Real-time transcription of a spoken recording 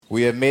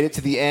We have made it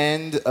to the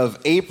end of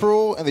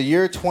April in the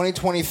year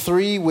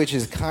 2023, which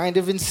is kind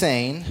of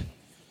insane.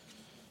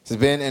 It's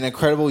been an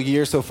incredible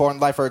year so far in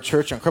life of our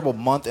church, an incredible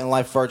month in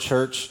life of our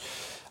church.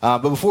 But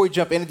before we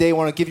jump in today, I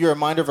want to give you a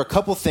reminder of a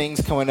couple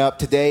things coming up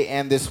today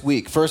and this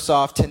week. First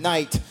off,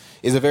 tonight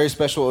is a very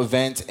special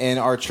event in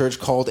our church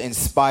called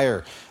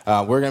Inspire.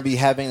 We're going to be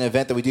having an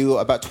event that we do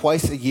about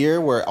twice a year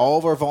where all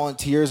of our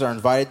volunteers are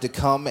invited to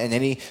come in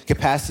any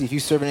capacity. If you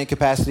serve in any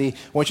capacity,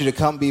 I want you to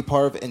come be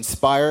part of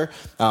Inspire,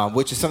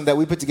 which is something that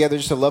we put together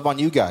just to love on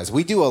you guys.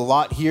 We do a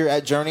lot here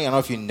at Journey. I don't know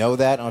if you know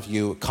that. I don't know if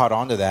you caught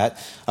on to that.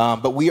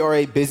 But we are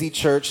a busy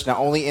church, not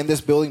only in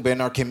this building, but in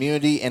our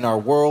community, in our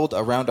world,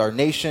 around our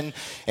nation.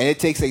 And it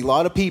takes a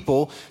lot of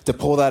people to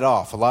pull that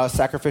off, a lot of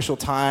sacrificial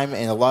time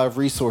and a lot of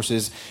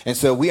resources. And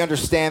so we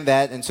understand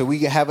that. And so we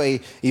have an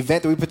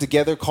event that we put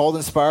together called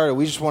Inspire.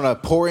 We just want to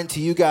pour into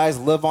you guys,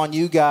 love on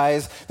you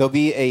guys. There'll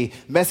be a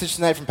message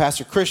tonight from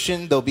Pastor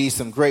Christian. There'll be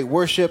some great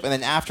worship. And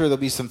then after, there'll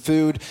be some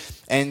food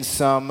and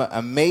some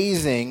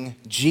amazing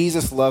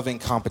Jesus-loving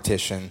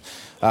competition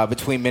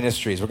between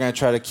ministries. We're going to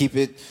try to keep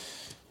it,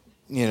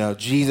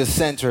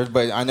 Jesus-centered.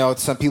 But I know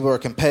some people are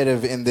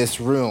competitive in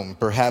this room,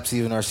 perhaps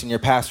even our senior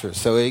pastors.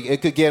 So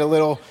it could get a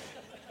little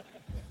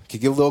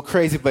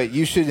crazy, but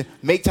you should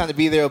make time to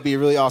be there. It'll be a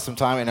really awesome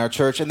time in our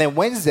church. And then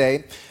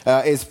Wednesday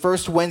is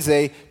First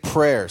Wednesday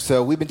prayer.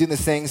 So we've been doing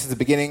this thing since the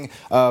beginning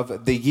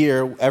of the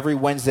year. Every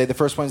Wednesday, the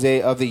first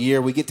Wednesday of the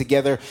year, we get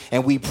together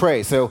and we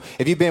pray. So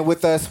if you've been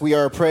with us, we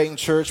are a praying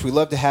church. We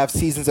love to have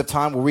seasons of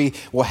time where we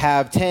will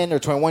have 10 or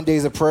 21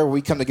 days of prayer where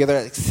we come together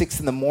at 6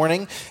 in the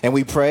morning and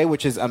we pray,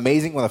 which is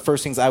amazing. One of the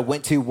first things I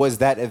went to was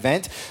that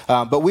event.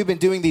 But we've been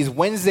doing these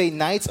Wednesday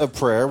nights of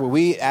prayer where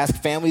we ask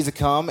families to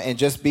come and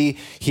just be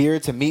here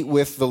to meet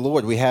with the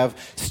Lord. We have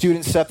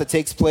student stuff that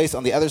takes place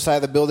on the other side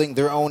of the building,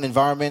 their own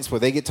environments where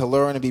they get to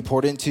learn and be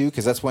poured into,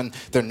 because that's when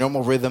their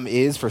normal rhythm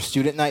is for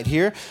student night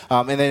here.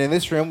 And then in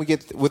this room, we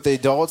get with the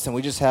adults and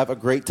we just have a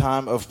great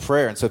time of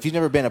prayer. And so if you've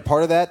never been a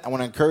part of that, I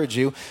want to encourage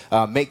you,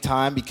 make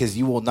time because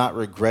you will not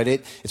regret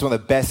it. It's one of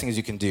the best things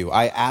you can do.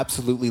 I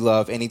absolutely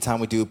love any time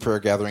we do a prayer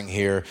gathering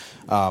here.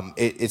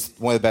 It's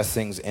one of the best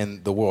things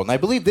in the world. And I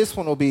believe this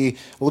one will be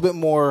a little bit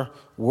more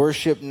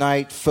worship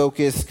night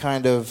focused,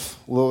 kind of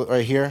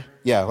right here.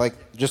 Yeah,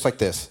 just like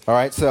this. All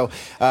right. So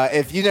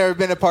if you've never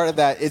been a part of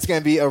that, it's going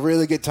to be a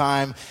really good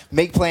time.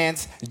 Make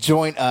plans.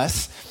 Join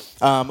us.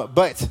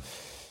 But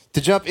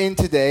to jump in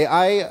today,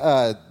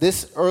 earlier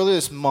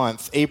this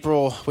month,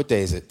 April, what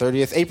day is it?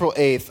 30th, April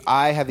 8th,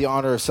 I had the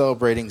honor of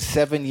celebrating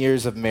 7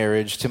 years of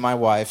marriage to my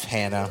wife,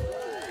 Hannah.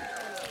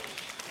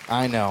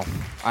 I know.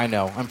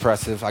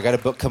 Impressive. I got a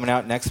book coming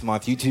out next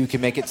month. You too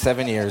can make it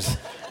 7 years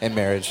in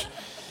marriage.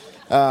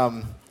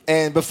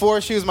 And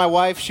before she was my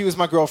wife, she was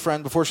my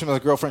girlfriend. Before she was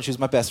my girlfriend, she was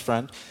my best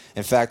friend.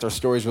 In fact, our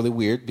story is really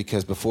weird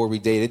because before we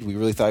dated, we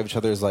really thought of each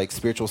other as like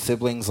spiritual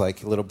siblings,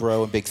 like little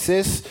bro and big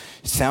sis.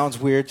 Sounds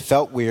weird,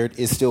 felt weird,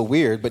 is still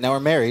weird, but now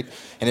we're married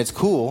and it's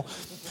cool.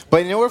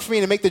 But in order for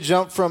me to make the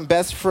jump from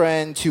best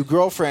friend to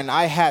girlfriend,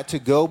 I had to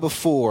go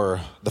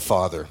before the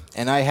Father.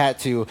 And I had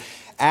to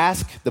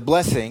ask the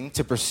blessing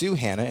to pursue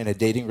Hannah in a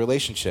dating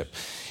relationship.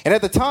 And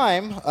at the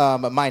time,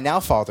 my now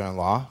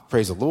father-in-law,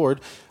 praise the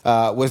Lord,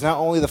 was not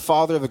only the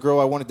father of the girl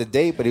I wanted to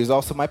date, but he was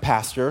also my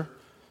pastor.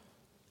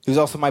 He was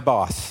also my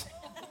boss.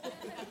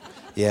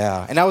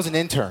 Yeah, and I was an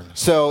intern.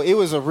 So it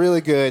was a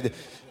really good,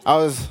 I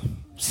was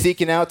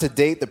seeking out to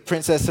date the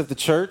princess of the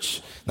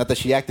church. Not that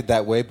she acted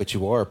that way, but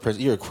you're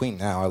a queen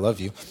now. I love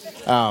you.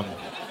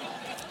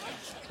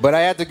 But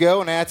I had to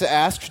go and I had to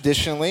ask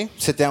traditionally,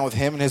 sit down with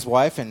him and his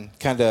wife, and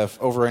kind of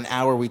over an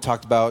hour we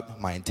talked about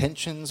my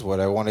intentions,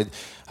 what I wanted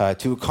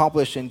to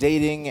accomplish in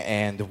dating,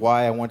 and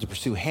why I wanted to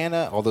pursue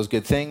Hannah, all those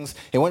good things.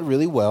 It went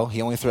really well.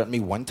 He only threatened me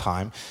one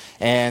time.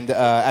 And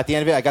at the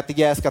end of it, I got the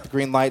yes, got the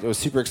green light. I was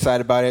super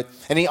excited about it.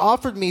 And he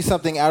offered me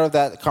something out of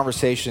that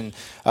conversation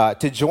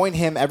to join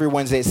him every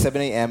Wednesday at 7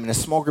 a.m. in a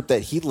small group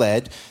that he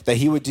led, that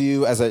he would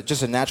do as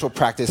just a natural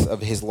practice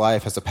of his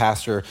life as a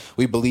pastor.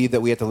 We believe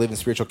that we have to live in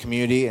spiritual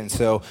community. And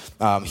so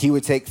he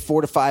would take 4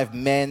 to 5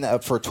 men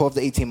for 12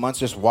 to 18 months,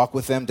 just walk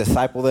with them,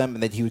 disciple them,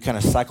 and then he would kind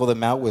of cycle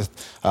them out with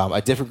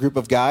a different group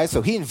of guys.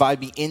 So he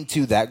invited me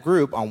into that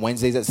group on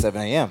Wednesdays at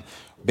 7 a.m.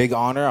 Big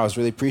honor. I was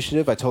really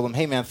appreciative. I told him,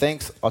 hey, man,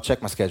 thanks. I'll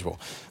check my schedule.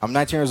 I'm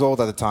 19 years old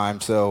at the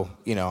time, so,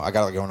 I got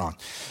a lot going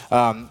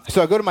on.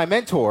 So I go to my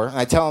mentor, and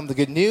I tell him the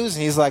good news,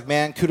 and he's like,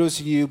 man, kudos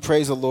to you.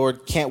 Praise the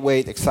Lord. Can't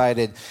wait.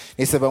 Excited. And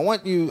he said, but I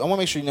want to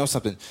make sure you know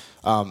something.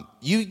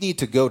 You need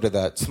to go to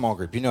that small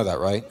group. You know that,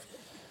 right?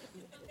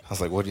 I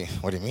was like, what do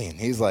you mean?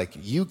 He's like,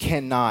 you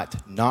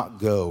cannot not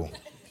go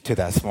to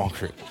that small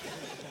group.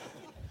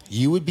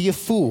 You would be a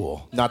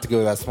fool not to go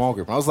to that small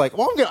group. And I was like,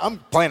 well, I'm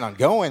planning on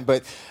going,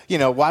 but,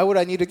 why would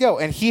I need to go?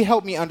 And he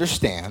helped me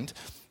understand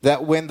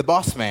that when the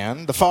boss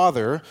man, the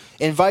Father,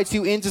 invites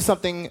you into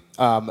something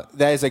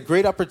that is a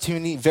great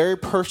opportunity, very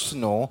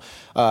personal,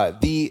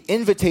 the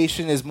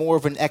invitation is more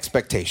of an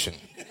expectation.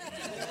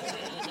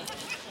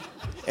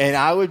 And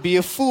I would be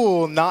a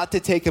fool not to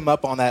take him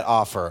up on that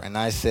offer. And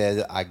I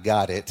said, I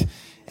got it.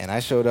 And I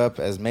showed up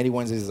as many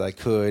Wednesdays as I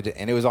could,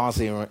 and it was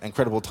honestly an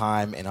incredible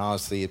time, and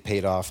honestly, it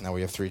paid off. Now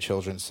we have 3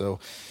 children, so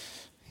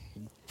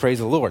praise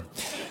the Lord.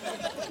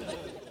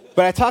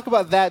 But I talk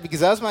about that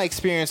because that was my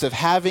experience of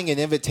having an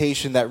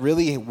invitation that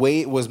really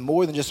was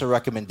more than just a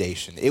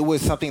recommendation. It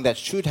was something that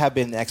should have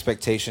been an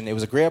expectation. It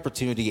was a great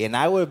opportunity, and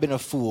I would have been a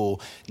fool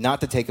not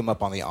to take him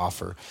up on the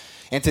offer.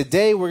 And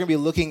today we're going to be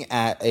looking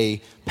at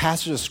a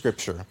passage of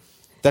Scripture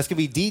that's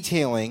going to be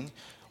detailing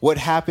what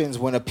happens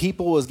when a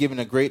people is given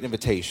a great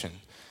invitation.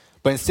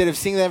 But instead of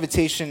seeing that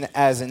invitation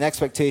as an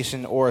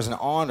expectation or as an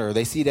honor,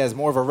 they see it as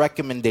more of a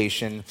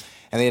recommendation,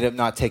 and they end up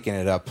not taking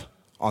it up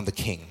on the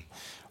king.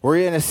 We're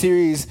in a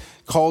series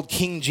called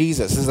King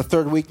Jesus. This is the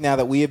 3rd week now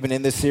that we have been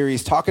in this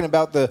series talking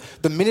about the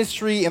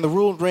ministry and the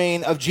rule and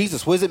reign of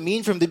Jesus. What does it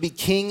mean for him to be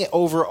king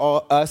over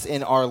us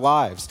in our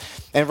lives?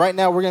 And right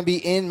now we're going to be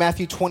in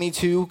Matthew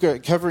 22,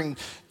 covering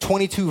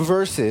 22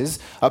 verses,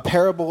 a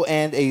parable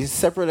and a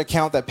separate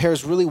account that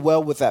pairs really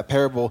well with that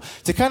parable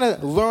to kind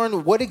of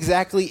learn what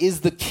exactly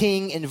is the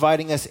king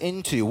inviting us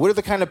into. What are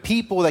the kind of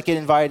people that get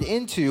invited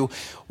into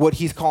what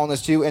he's calling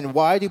us to, and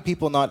why do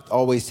people not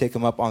always take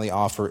him up on the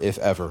offer, if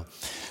ever?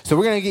 So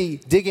we're going to be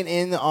digging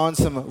in on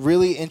some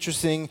really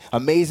interesting,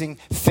 amazing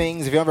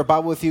things. If you have a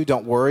Bible with you,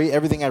 don't worry.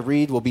 Everything I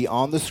read will be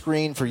on the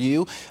screen for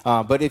you.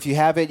 But if you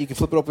have it, you can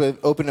flip it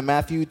open to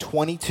Matthew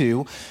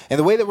 22. And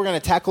the way that we're going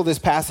to tackle this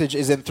passage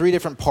is in 3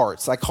 different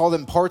parts. I call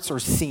them parts or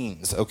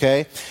scenes,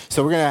 okay?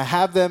 So we're going to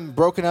have them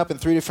broken up in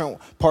 3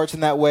 different parts in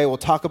that way. We'll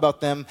talk about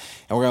them,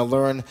 and we're going to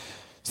learn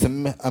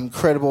some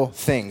incredible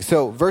things.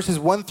 So verses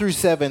 1 through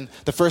 7,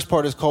 the first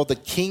part is called the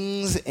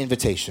King's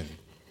Invitation.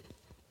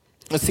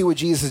 Let's see what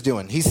Jesus is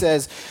doing. He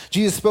says,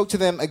 Jesus spoke to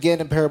them again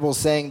in parables,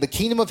 saying, the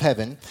kingdom of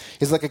heaven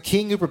is like a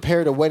king who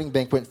prepared a wedding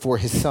banquet for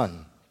his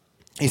son.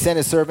 He sent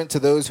his servant to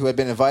those who had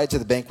been invited to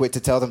the banquet to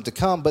tell them to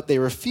come, but they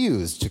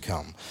refused to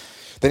come.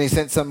 Then he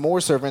sent some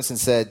more servants and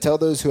said, tell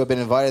those who have been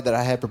invited that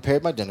I have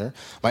prepared my dinner.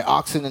 My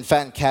oxen and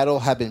fattened cattle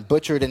have been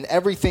butchered, and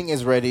everything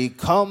is ready.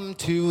 Come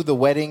to the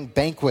wedding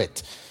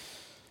banquet.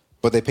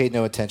 But they paid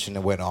no attention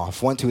and went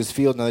off, one to his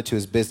field, another to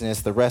his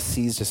business. The rest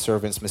seized his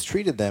servants,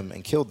 mistreated them,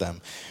 and killed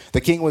them.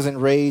 The king was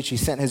enraged. He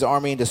sent his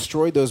army and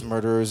destroyed those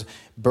murderers,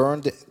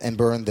 burned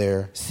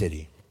their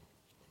city.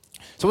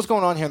 So what's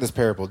going on here in this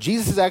parable?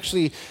 Jesus is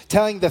actually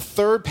telling the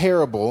 3rd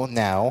parable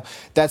now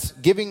that's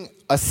giving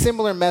a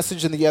similar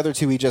message than the other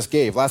 2 he just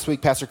gave. Last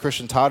week, Pastor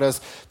Christian taught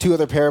us 2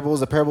 other parables,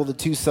 the parable of the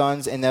 2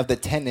 sons and of the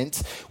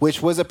tenant,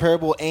 which was a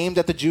parable aimed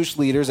at the Jewish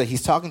leaders that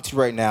he's talking to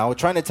right now,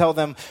 trying to tell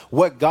them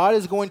what God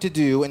is going to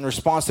do in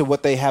response to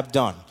what they have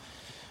done.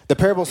 The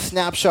parable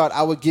snapshot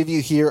I would give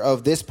you here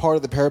of this part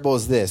of the parable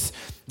is this.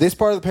 This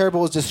part of the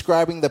parable is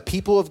describing the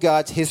people of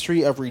God's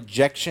history of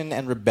rejection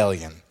and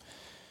rebellion.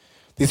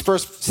 These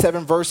first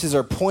 7 verses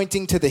are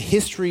pointing to the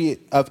history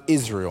of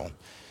Israel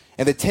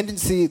and the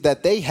tendency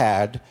that they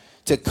had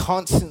to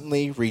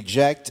constantly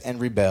reject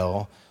and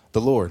rebel the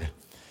Lord.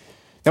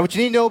 Now, what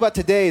you need to know about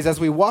today is as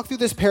we walk through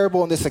this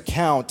parable and this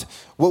account,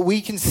 what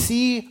we can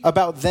see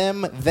about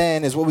them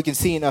then is what we can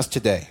see in us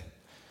today.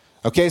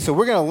 Okay, so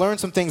we're going to learn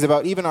some things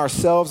about even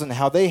ourselves and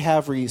how they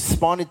have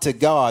responded to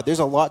God. There's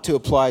a lot to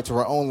apply to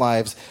our own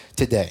lives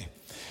today.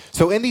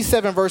 So in these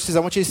 7 verses,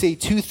 I want you to see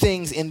 2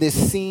 things in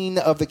this scene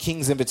of the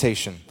king's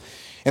invitation.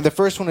 And the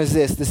first one is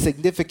this, the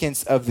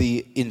significance of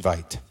the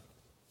invite.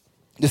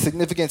 The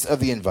significance of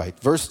the invite.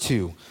 Verse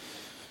 2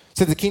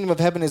 says, the kingdom of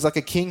heaven is like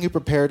a king who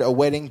prepared a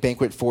wedding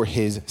banquet for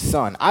his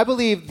son. I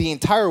believe the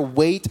entire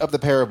weight of the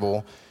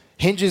parable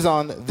hinges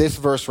on this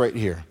verse right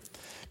here.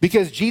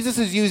 Because Jesus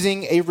is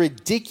using a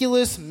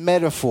ridiculous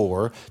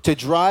metaphor to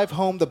drive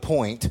home the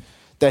point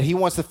that he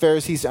wants the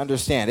Pharisees to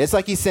understand. It's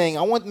like he's saying,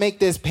 I want to make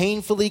this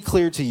painfully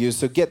clear to you,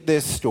 so get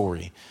this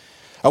story.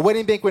 A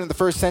wedding banquet in the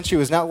 1st century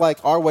was not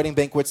like our wedding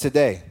banquets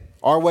today.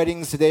 Our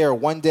weddings today are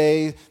one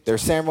day, their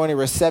ceremony,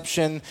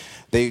 reception.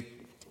 They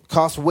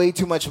cost way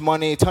too much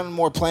money, a ton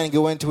more planning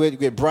go into it. You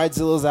get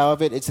bridezillas out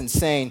of it. It's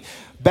insane.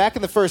 Back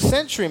in the 1st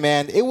century,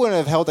 man, it wouldn't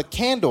have held a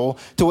candle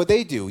to what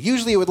they do.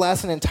 Usually it would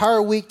last an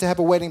entire week to have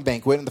a wedding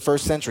banquet in the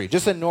 1st century.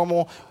 Just a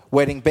normal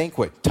wedding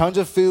banquet. Tons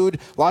of food,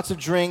 lots of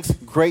drinks,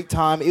 great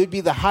time. It would be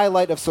the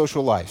highlight of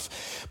social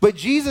life. But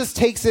Jesus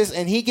takes this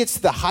and he gets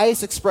the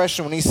highest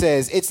expression when he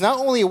says, it's not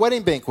only a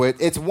wedding banquet,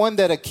 it's one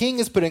that a king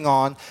is putting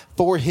on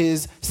for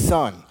his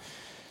son.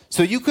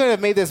 So you could have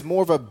made this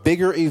more of a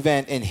bigger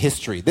event in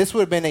history. This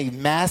would have been a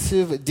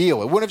massive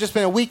deal. It wouldn't have just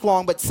been a week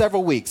long, but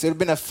several weeks. It would have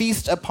been a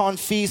feast upon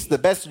feast, the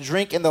best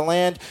drink in the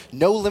land,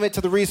 no limit to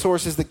the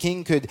resources the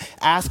king could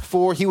ask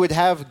for. He would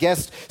have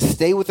guests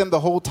stay with him the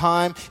whole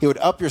time. It would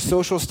up your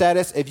social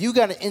status. If you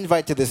got an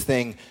invite to this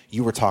thing,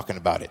 you were talking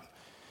about it.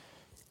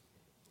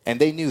 And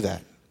they knew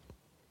that.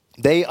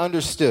 They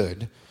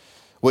understood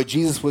what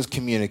Jesus was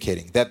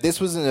communicating, that this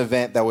was an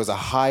event that was a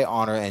high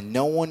honor and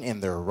no one in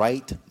their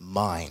right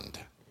mind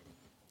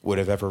would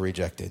have ever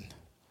rejected.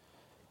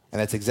 And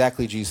that's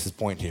exactly Jesus'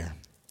 point here.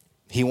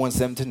 He wants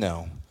them to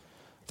know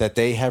that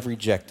they have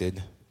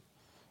rejected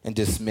and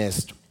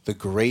dismissed the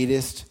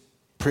greatest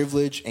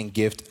privilege and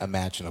gift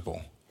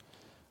imaginable,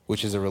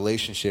 which is a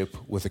relationship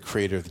with the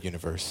creator of the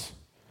universe.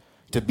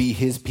 to be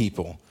his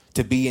people,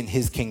 to be in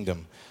his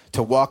kingdom,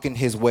 to walk in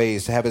his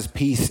ways, to have his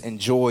peace and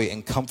joy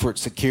and comfort,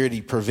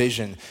 security,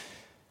 provision,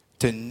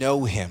 to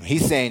know him.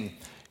 He's saying,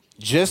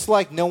 just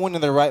like no one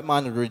in their right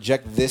mind would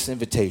reject this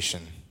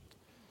invitation,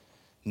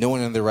 no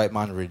one in their right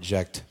mind would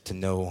reject to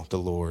know the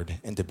Lord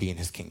and to be in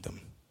his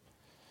kingdom.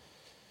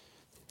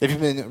 If you've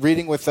been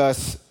reading with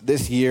us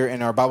this year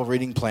in our Bible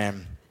reading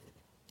plan,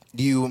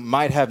 you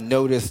might have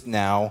noticed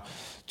now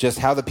just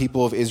how the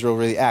people of Israel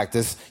really act.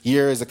 This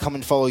year is a come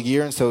and follow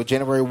year, and so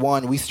January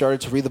 1, we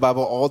started to read the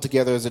Bible all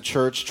together as a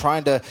church,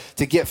 trying to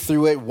get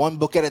through it one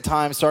book at a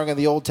time, starting in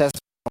the Old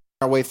Testament,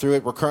 our way through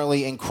it. We're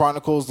currently in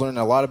Chronicles, learning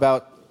a lot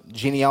about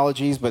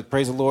genealogies, but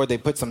praise the Lord, they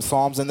put some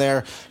Psalms in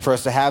there for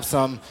us to have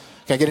some.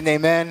 Can I get an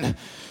amen?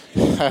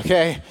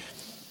 Okay.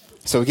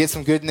 So we get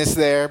some goodness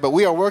there, but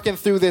we are working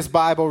through this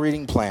Bible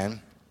reading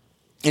plan.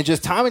 And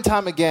just time and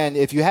time again,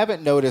 if you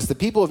haven't noticed, the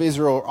people of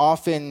Israel are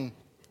often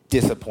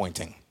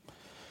disappointing.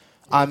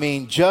 I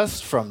mean,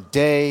 just from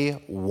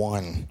day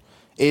one,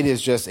 it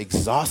is just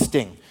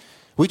exhausting.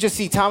 We just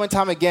see time and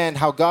time again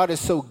how God is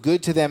so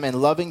good to them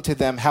and loving to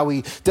them, how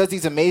he does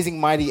these amazing,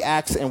 mighty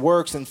acts and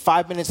works, and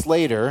 5 minutes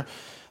later,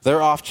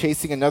 they're off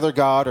chasing another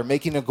god or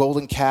making a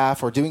golden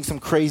calf or doing some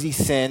crazy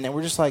sin, and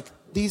we're just like,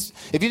 if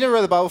you've never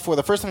read the Bible before,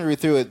 the first time you read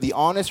through it, the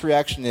honest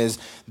reaction is,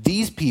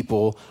 these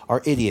people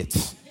are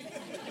idiots.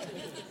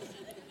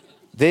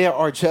 They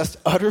are just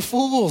utter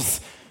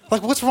fools.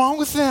 Like, what's wrong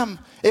with them?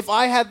 If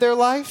I had their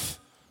life,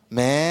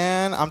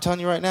 man, I'm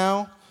telling you right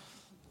now,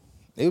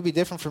 it would be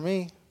different for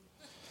me.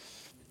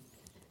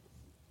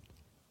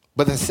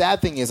 But the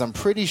sad thing is, I'm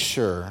pretty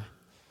sure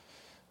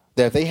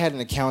that if they had an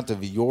account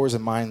of yours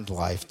and mine's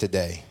life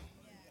today,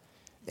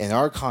 in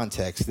our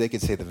context, they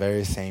could say the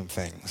very same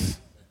things.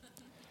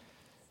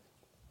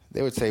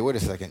 They would say, wait a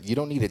second, you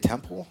don't need a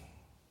temple?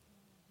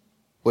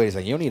 Wait a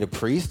second, you don't need a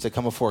priest to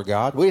come before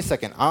God? Wait a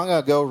second, I'm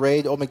going to go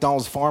raid Old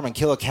McDonald's farm and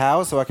kill a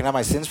cow so I can have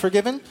my sins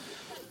forgiven?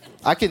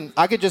 I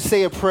could just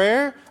say a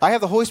prayer. I have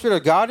the Holy Spirit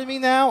of God in me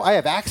now. I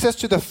have access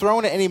to the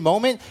throne at any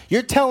moment.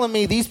 You're telling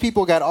me these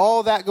people got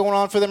all that going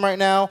on for them right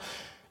now,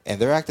 and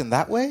they're acting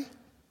that way?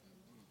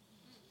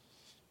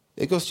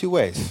 It goes two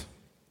ways.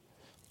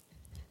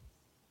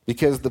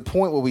 Because the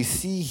point what we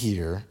see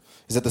here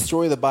is that the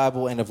story of the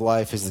Bible and of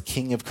life is the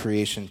king of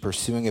creation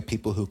pursuing a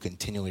people who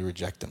continually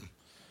reject him.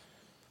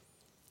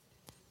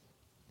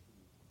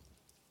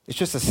 It's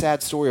just a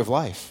sad story of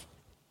life.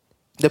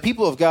 The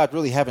people of God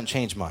really haven't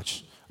changed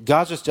much.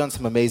 God's just done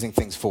some amazing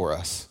things for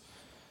us.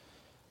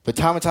 But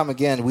time and time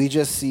again, we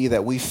just see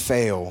that we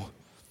fail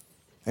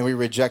and we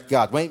reject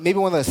God. Maybe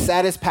one of the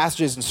saddest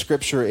passages in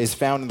Scripture is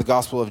found in the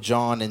Gospel of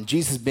John. And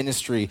Jesus'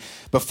 ministry,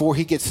 before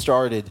he gets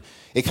started,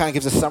 it kind of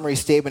gives a summary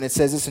statement. It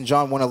says this in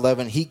John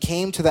 1:11, he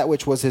came to that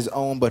which was his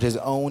own, but his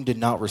own did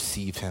not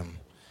receive him.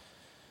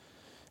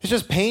 It's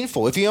just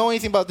painful. If you know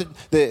anything about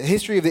the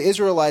history of the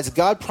Israelites,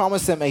 God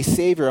promised them a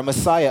Savior, a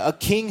Messiah, a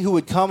King who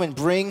would come and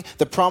bring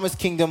the promised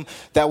kingdom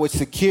that would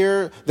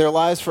secure their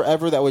lives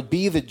forever, that would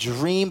be the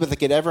dream that they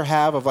could ever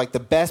have of like the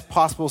best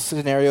possible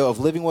scenario of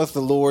living with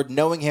the Lord,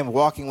 knowing him,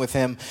 walking with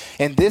him.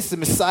 And the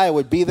Messiah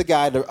would be the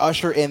guy to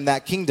usher in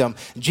that kingdom.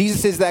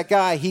 Jesus is that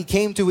guy. He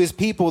came to his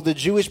people, the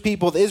Jewish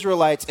people, the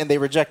Israelites, and they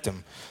reject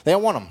him. They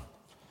don't want him.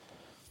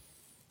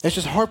 It's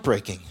just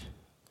heartbreaking.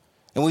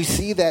 And we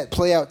see that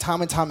play out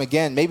time and time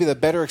again. Maybe the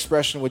better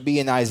expression would be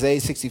in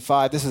Isaiah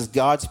 65. This is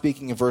God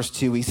speaking in verse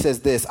 2. He says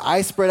this,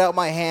 I spread out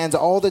my hands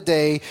all the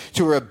day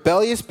to a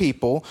rebellious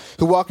people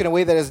who walk in a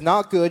way that is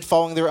not good,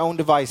 following their own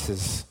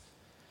devices.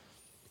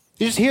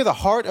 You just hear the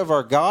heart of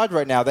our God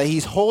right now, that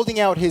he's holding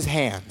out his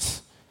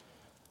hands,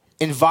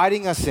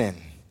 inviting us in,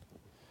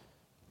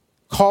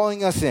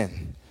 calling us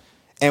in.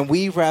 And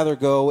we rather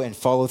go and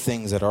follow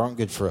things that aren't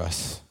good for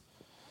us,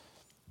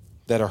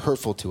 that are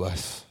hurtful to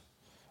us.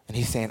 And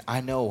he's saying,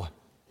 I know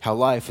how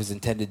life is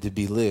intended to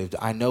be lived.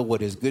 I know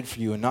what is good for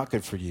you and not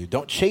good for you.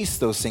 Don't chase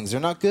those things. They're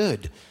not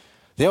good.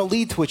 They don't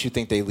lead to what you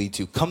think they lead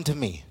to. Come to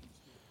me.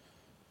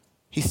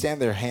 He's standing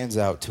there, hands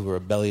out to a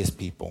rebellious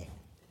people.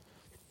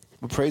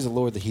 But praise the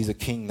Lord that he's a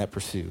king that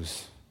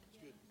pursues.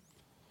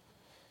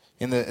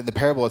 In the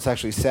parable, it's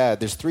actually sad.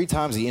 There's 3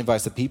 times he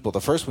invites the people.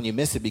 The first one you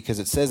miss it because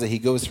it says that he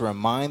goes to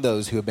remind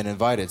those who have been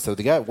invited. So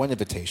they got one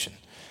invitation.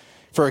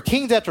 For a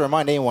king to have to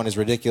remind anyone is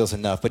ridiculous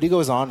enough, but he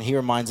goes on and he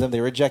reminds them, they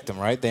reject him,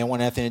 right? They don't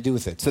want anything to do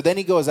with it. So then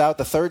he goes out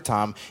the 3rd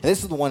time, and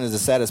this is the one that's the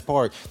saddest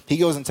part. He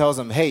goes and tells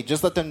them, hey,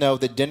 just let them know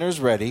that dinner's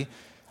ready.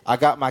 I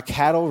got my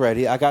cattle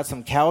ready. I got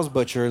some cows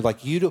butchered.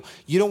 Like, you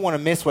don't want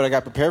to miss what I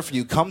got prepared for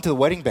you. Come to the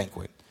wedding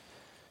banquet.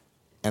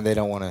 And they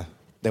don't want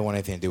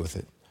anything to do with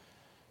it.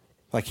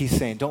 Like he's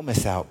saying, don't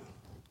miss out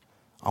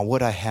on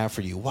what I have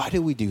for you. Why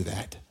do we do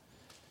that?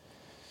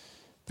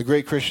 The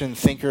great Christian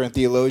thinker and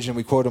theologian,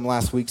 we quoted him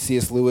last week,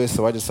 C.S. Lewis,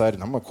 so I decided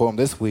I'm going to quote him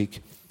this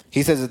week.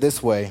 He says it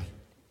this way,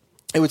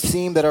 it would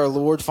seem that our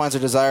Lord finds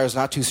our desires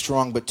not too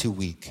strong but too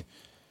weak.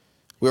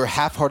 We are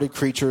half-hearted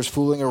creatures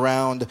fooling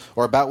around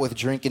or about with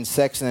drink and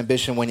sex and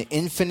ambition when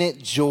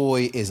infinite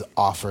joy is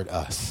offered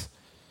us.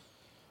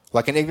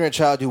 Like an ignorant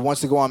child who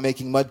wants to go on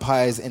making mud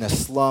pies in a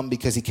slum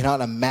because he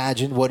cannot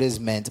imagine what is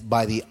meant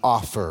by the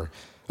offer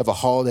of a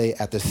holiday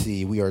at the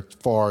sea, we are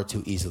far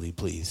too easily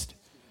pleased.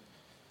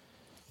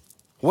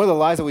 One of the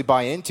lies that we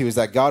buy into is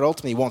that God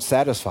ultimately won't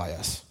satisfy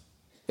us,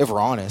 if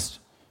we're honest.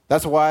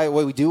 That's why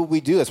we do what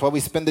we do. That's why we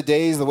spend the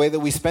days the way that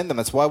we spend them.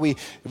 That's why we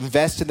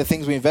invest in the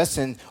things we invest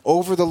in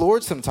over the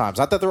Lord sometimes.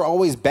 Not that they're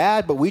always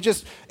bad, but we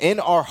just, in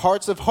our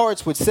hearts of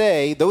hearts, would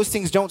say those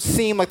things don't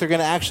seem like they're going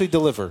to actually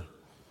deliver.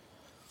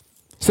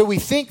 So we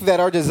think that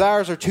our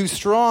desires are too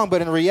strong,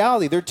 but in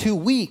reality, they're too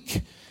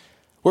weak.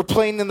 We're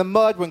playing in the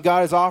mud when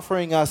God is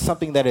offering us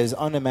something that is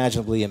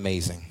unimaginably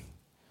amazing.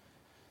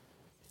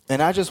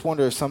 And I just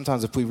wonder if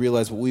sometimes if we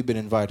realize what we've been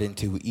invited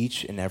into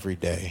each and every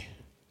day,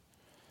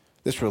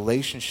 this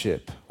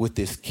relationship with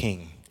this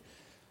King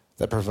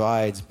that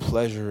provides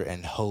pleasure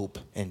and hope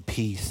and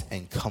peace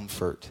and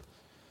comfort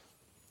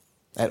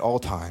at all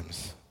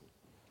times.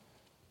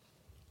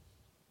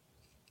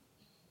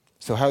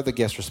 So how did the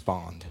guests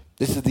respond?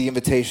 This is the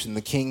invitation,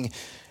 the King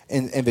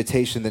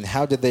invitation. Then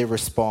how did they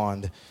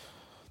respond?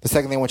 The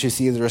second thing I want you to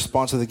see is the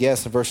response of the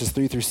guests in verses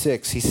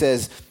 3-6. He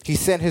says, he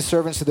sent his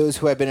servants to those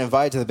who had been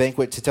invited to the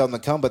banquet to tell them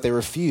to come, but they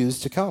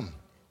refused to come.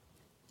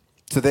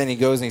 So then he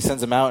goes and he sends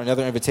them out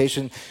another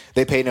invitation.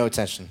 They pay no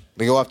attention.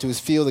 They go off to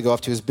his field. They go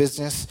off to his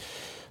business.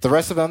 The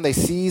rest of them, they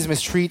seize,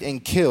 mistreat,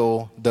 and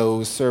kill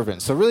those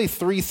servants. So really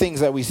three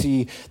things that we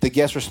see the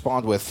guests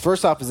respond with.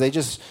 First off is they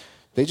just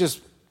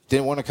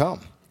didn't want to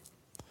come.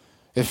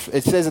 If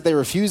it says that they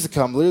refused to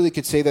come, literally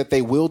could say that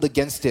they willed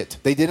against it.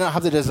 They did not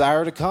have the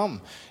desire to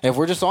come. And if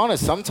we're just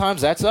honest,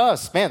 sometimes that's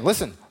us. Man,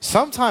 listen,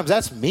 sometimes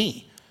that's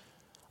me.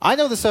 I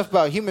know this stuff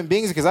about human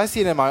beings because I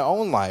see it in my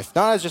own life.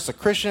 Not as just a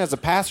Christian, as a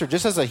pastor,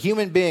 just as a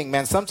human being.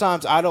 Man,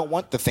 sometimes I don't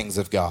want the things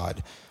of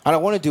God. I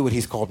don't want to do what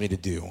he's called me to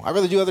do. I'd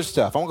rather do other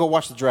stuff. I want to go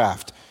watch the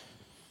draft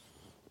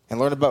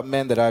and learn about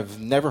men that I've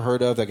never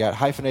heard of that got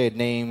hyphenated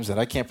names that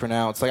I can't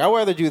pronounce. Like, I'd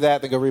rather do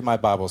that than go read my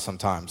Bible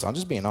sometimes. I'm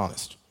just being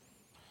honest.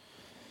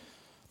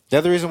 The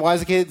other reason why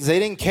is because they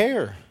didn't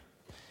care.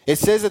 It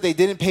says that they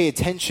didn't pay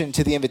attention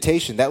to the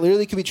invitation. That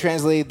literally could be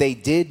translated, they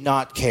did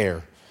not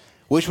care,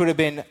 which would have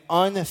been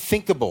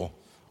unthinkable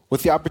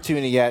with the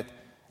opportunity at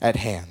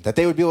hand. That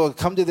they would be able to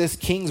come to this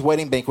king's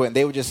wedding banquet and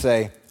they would just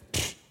say,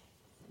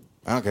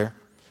 I don't care.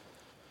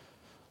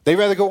 They'd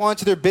rather go on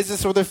to their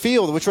business or their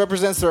field, which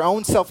represents their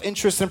own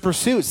self-interest and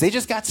pursuits. They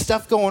just got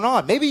stuff going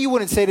on. Maybe you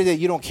wouldn't say today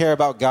you don't care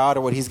about God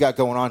or what he's got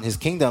going on in his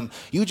kingdom.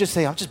 You would just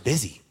say, I'm just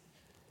busy.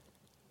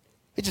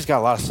 It just got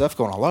a lot of stuff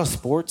going on, a lot of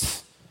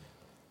sports,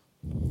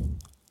 a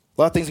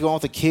lot of things going on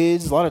with the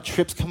kids, a lot of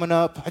trips coming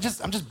up. I'm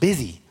just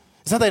busy.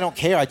 It's not that I don't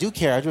care. I do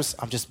care.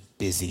 I'm just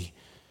busy.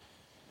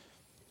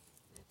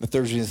 The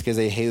third reason is because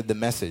they hated the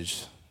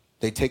message.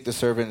 They take the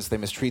servants, they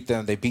mistreat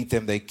them, they beat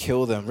them, they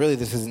kill them. Really,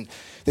 this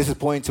is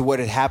pointing to what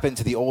had happened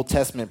to the Old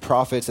Testament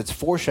prophets. It's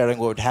foreshadowing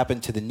what would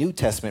happen to the New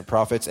Testament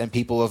prophets and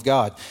people of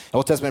God. The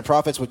Old Testament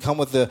prophets would come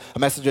with a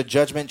message of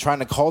judgment, trying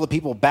to call the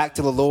people back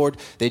to the Lord.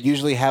 They'd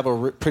usually have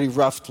a pretty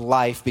rough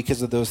life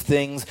because of those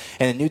things.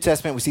 And in the New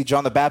Testament, we see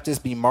John the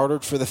Baptist be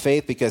martyred for the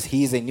faith because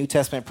he's a New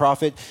Testament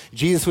prophet.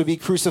 Jesus would be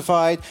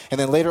crucified, and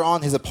then later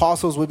on, his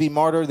apostles would be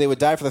martyred. They would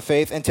die for the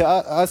faith. And to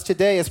us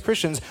today as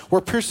Christians,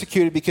 we're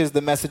persecuted because of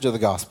the message of the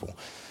gospel.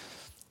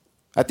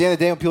 At the end of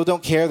the day, when people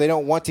don't care, they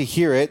don't want to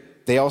hear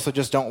it, they also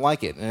just don't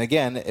like it. And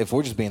again, if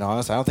we're just being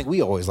honest, I don't think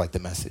we always like the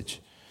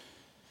message.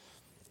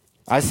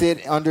 I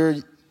sit under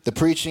the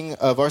preaching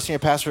of our senior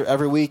pastor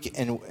every week,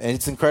 and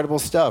it's incredible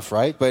stuff,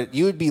 right? But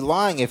you would be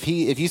lying if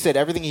you said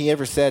everything he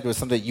ever said was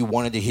something that you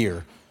wanted to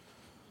hear.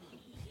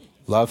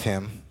 Love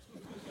him.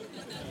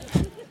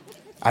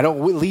 I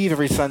don't leave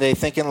every Sunday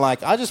thinking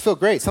like, I just feel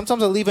great.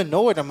 Sometimes I leave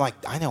annoyed. I'm like,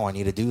 I know I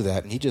need to do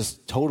that. And he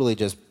just totally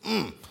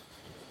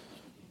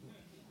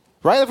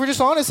Right? If we're just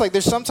honest, like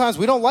there's sometimes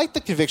we don't like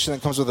the conviction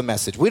that comes with the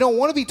message. We don't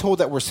want to be told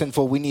that we're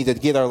sinful. We need to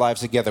get our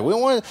lives together. We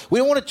don't want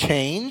to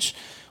change.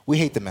 We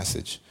hate the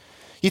message.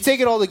 You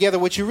take it all together,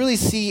 what you really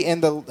see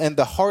in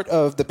the heart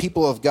of the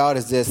people of God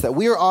is this, that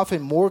we are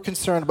often more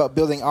concerned about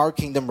building our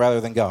kingdom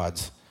rather than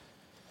God's.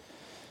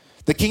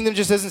 The kingdom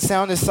just doesn't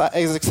sound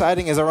as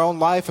exciting as our own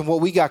life and what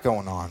we got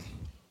going on.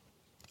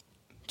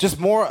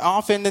 Just more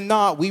often than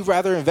not, we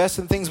rather invest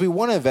in things we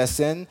want to invest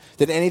in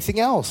than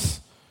anything else.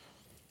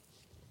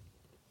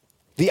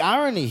 The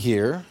irony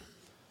here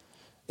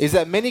is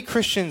that many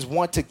Christians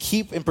want to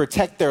keep and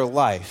protect their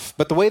life,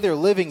 but the way they're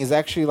living is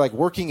actually like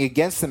working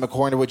against them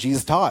according to what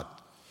Jesus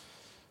taught.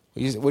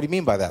 What do you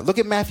mean by that? Look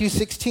at Matthew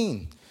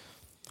 16.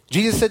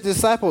 Jesus said to the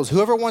disciples,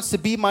 whoever wants to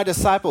be my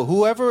disciple,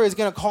 whoever is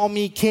going to call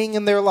me king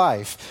in their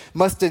life,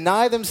 must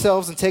deny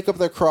themselves and take up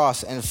their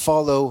cross and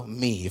follow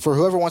me. For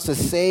whoever wants to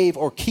save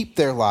or keep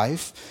their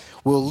life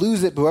will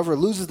lose it, but whoever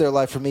loses their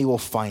life for me will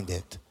find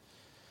it.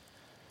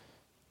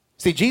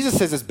 See, Jesus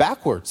says it's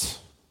backwards.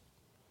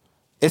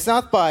 It's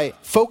not by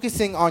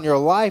focusing on your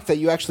life that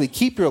you actually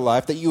keep your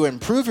life, that you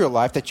improve your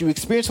life, that you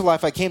experience the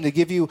life I came to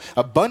give you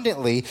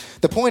abundantly.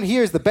 The point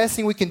here is the best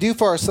thing we can do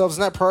for ourselves is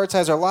not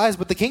prioritize our lives,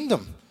 but the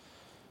kingdom.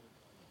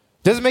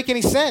 Doesn't make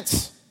any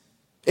sense.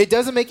 It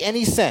doesn't make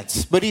any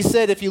sense. But he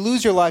said, if you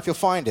lose your life, you'll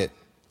find it.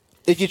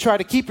 If you try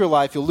to keep your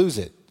life, you'll lose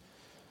it.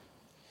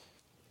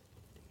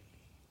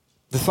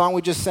 The song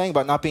we just sang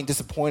about not being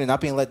disappointed,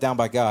 not being let down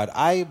by God,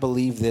 I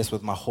believe this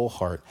with my whole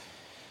heart,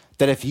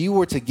 that if you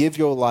were to give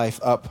your life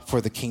up for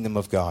the kingdom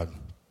of God,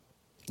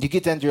 you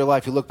get to the end of your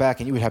life, you look back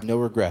and you would have no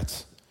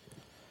regrets.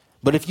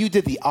 But if you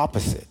did the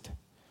opposite,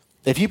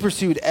 if you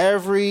pursued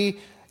every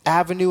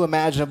avenue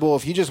imaginable,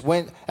 if you just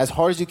went as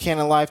hard as you can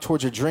in life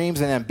towards your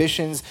dreams and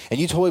ambitions and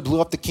you totally blew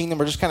up the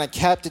kingdom or just kind of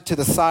kept it to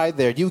the side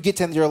there, you would get to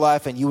the end of your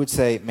life and you would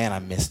say, man, I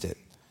missed it.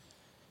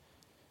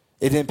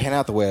 It didn't pan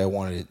out the way I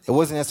wanted it. It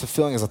wasn't as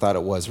fulfilling as I thought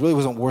it was. It really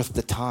wasn't worth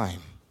the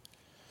time.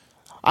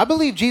 I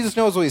believe Jesus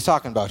knows what he's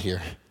talking about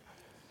here.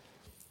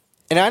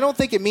 And I don't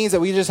think it means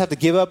that we just have to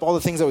give up all the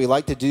things that we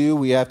like to do.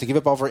 We have to give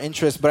up all of our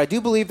interests. But I do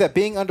believe that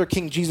being under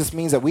King Jesus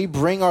means that we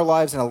bring our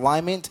lives in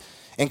alignment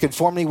and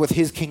conformity with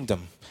his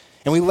kingdom.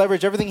 And we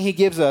leverage everything he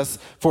gives us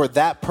for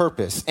that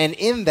purpose. And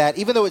in that,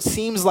 even though it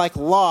seems like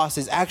loss,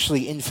 is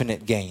actually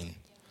infinite gain.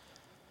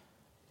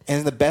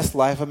 And the best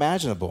life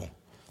imaginable.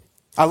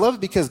 I love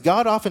it because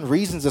God often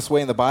reasons this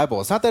way in the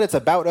Bible. It's not that it's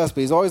about us,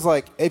 but he's always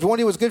like, if you want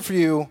to do what's good for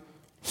you,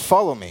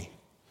 follow me.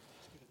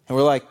 And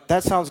we're like,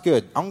 that sounds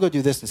good. I'm going to go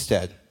do this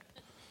instead.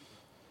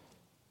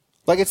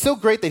 Like, it's so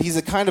great that he's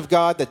the kind of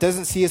God that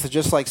doesn't see us as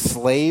just like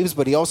slaves,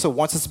 but he also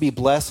wants us to be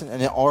blessed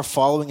and are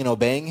following and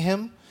obeying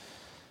him.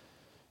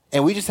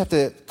 And we just have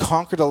to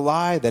conquer the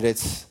lie that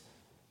it's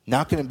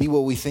not going to be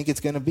what we think it's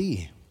going to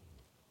be.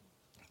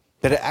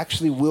 That it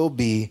actually will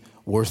be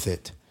worth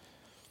it.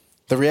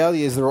 The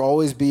reality is there will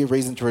always be a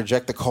reason to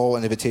reject the call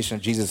and invitation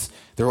of Jesus.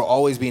 There will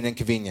always be an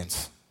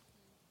inconvenience.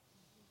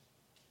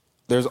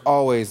 There's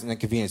always an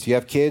inconvenience. You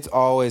have kids,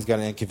 always got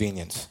an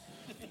inconvenience.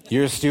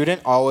 You're a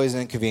student, always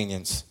an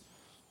inconvenience.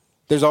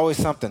 There's always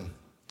something.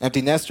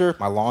 Empty nester,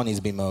 my lawn needs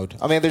to be mowed.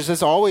 I mean, there's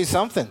just always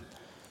something.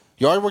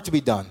 Yard work to be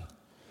done.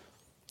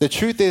 The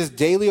truth is,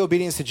 daily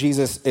obedience to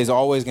Jesus is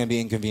always going to be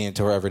inconvenient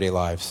to our everyday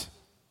lives.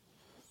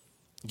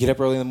 Get up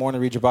early in the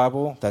morning, read your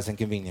Bible, that's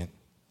inconvenient.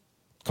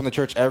 Come to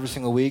church every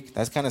single week,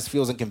 that kind of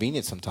feels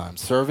inconvenient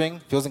sometimes. Serving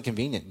feels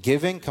inconvenient.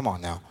 Giving, come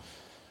on now.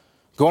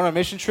 Going on a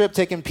mission trip,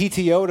 taking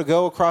PTO to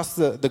go across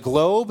the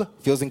globe,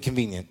 feels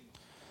inconvenient.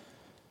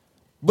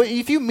 But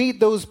if you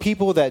meet those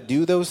people that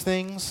do those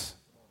things,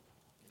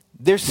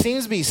 there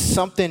seems to be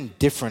something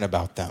different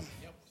about them.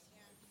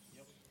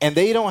 And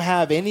they don't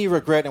have any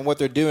regret in what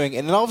they're doing.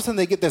 And then all of a sudden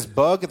they get this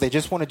bug that they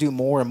just want to do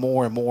more and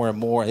more and more and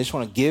more. And they just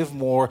want to give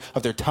more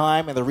of their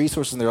time and their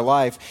resources in their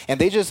life. And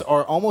they just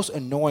are almost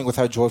annoying with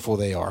how joyful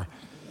they are.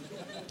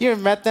 You ever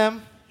met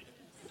them?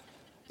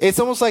 It's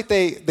almost like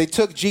they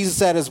took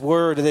Jesus at his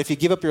word that if you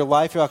give up your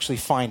life, you'll actually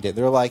find it.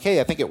 They're like,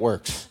 hey, I think it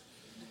works.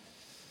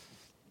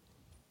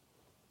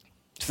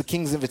 It's the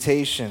King's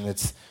invitation.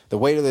 It's the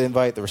way to the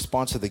invite, the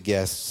response of the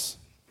guests.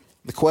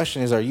 The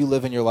question is, are you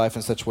living your life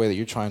in such a way that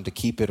you're trying to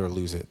keep it or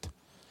lose it?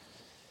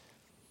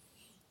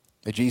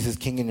 If Jesus is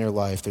king in your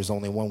life, there's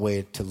only one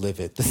way to live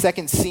it. The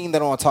second scene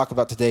that I want to talk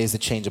about today is the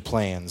change of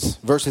plans.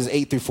 Verses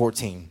 8 through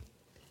 14.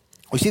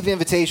 We see the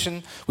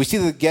invitation. We see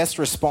the guest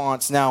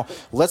response. Now,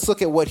 let's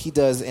look at what he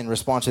does in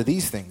response to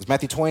these things.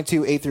 Matthew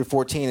 22, 8 through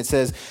 14, it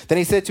says, then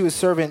he said to his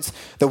servants,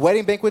 the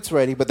wedding banquet's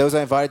ready, but those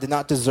I invited did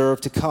not deserve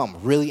to come.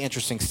 Really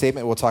interesting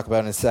statement we'll talk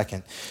about in a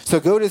second.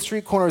 So go to the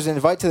street corners and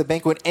invite to the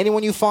banquet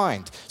anyone you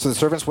find. So the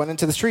servants went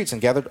into the streets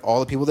and gathered all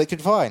the people they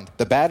could find,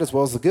 the bad as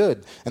well as the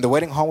good. And the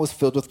wedding hall was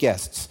filled with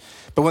guests.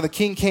 But when the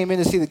king came in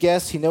to see the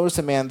guests, he noticed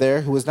a man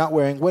there who was not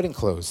wearing wedding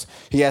clothes.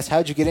 He asked,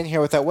 how'd you get in here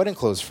without wedding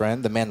clothes,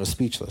 friend? The man was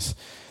speechless.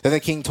 Then the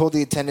king told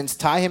the attendants,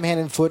 tie him hand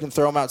and foot and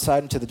throw him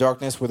outside into the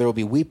darkness where there will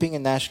be weeping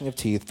and gnashing of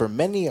teeth, for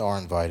many are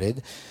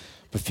invited,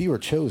 but few are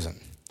chosen.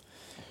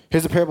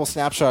 Here's a parable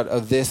snapshot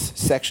of this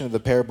section of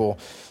the parable.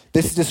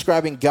 This is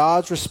describing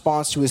God's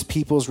response to his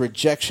people's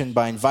rejection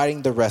by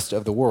inviting the rest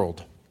of the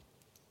world.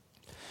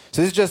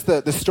 So this is just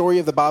the story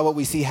of the Bible, what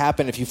we see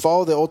happen. If you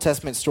follow the Old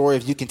Testament story,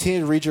 if you continue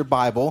to read your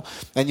Bible,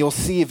 and you'll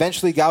see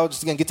eventually God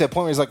is going to get to a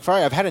point where he's like, all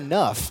right, I've had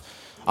enough.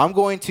 I'm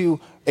going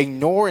to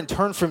ignore and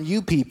turn from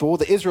you people,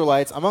 the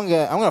Israelites. I'm going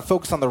to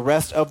focus on the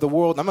rest of the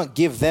world. And I'm going to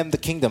give them the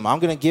kingdom. I'm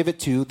going to give it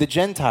to the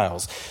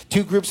Gentiles.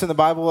 Two groups in the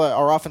Bible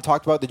are often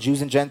talked about, the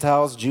Jews and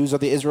Gentiles. Jews are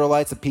the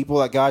Israelites, the people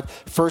that God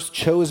first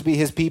chose to be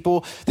his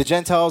people. The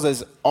Gentiles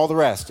is all the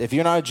rest. If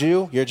you're not a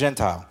Jew, you're a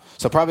Gentile.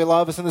 So probably a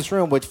lot of us in this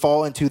room would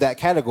fall into that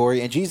category.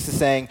 And Jesus is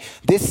saying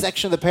this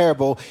section of the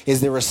parable is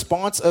the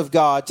response of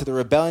God to the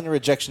rebellion and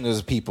rejection of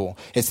his people.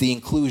 It's the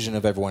inclusion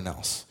of everyone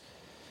else.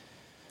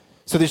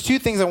 So there's two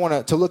things I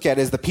want to look at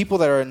is the people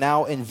that are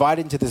now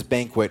invited to this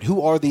banquet.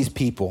 Who are these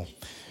people?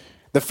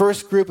 The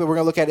first group that we're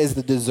going to look at is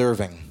the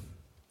deserving.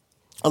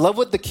 I love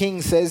what the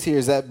king says here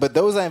is that, but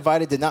those I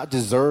invited did not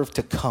deserve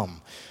to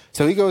come.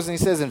 So he goes and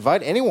he says,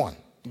 invite anyone.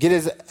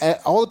 Get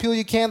all the people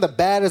you can, the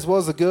bad as well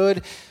as the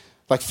good.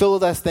 Like fill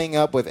that thing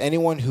up with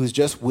anyone who's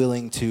just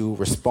willing to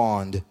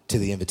respond to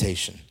the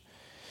invitation.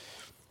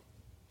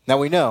 Now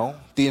we know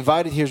the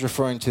invited here is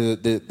referring to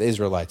the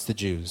Israelites, the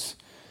Jews.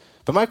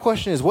 But my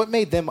question is, what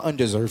made them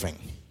undeserving?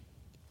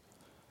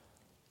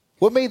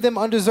 What made them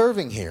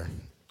undeserving here?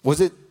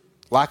 Was it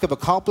lack of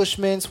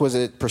accomplishments? Was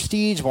it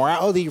prestige,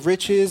 morality,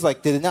 riches?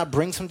 Like, did it not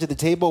bring some to the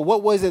table?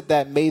 What was it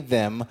that made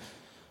them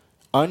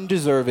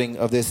undeserving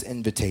of this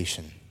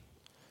invitation?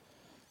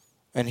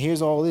 And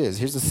here's all it is.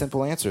 Here's the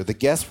simple answer. The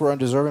guests were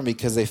undeserving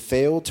because they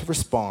failed to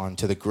respond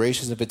to the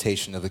gracious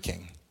invitation of the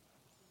king.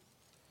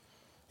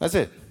 That's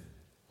it.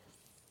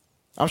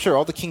 I'm sure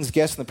all the king's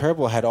guests in the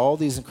parable had all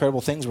these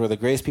incredible things, were the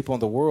greatest people in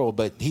the world,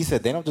 but he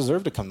said they don't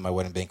deserve to come to my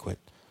wedding banquet.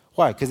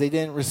 Why? Because they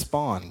didn't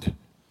respond.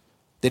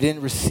 They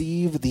didn't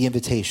receive the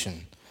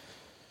invitation.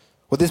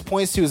 What this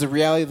points to is the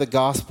reality of the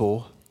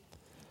gospel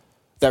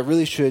that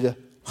really should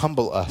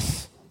humble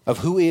us of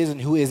who is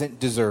and who isn't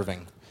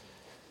deserving.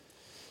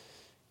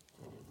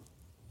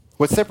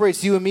 What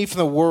separates you and me from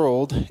the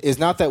world is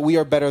not that we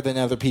are better than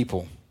other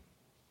people.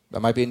 That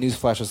might be a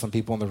newsflash to some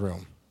people in the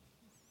room.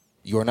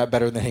 You are not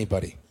better than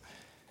anybody.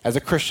 As a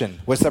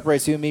Christian, what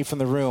separates you and me from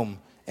the room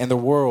and the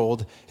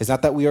world is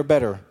not that we are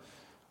better,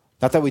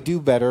 not that we do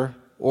better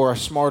or are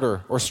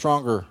smarter or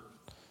stronger.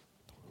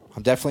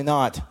 I'm definitely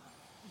not.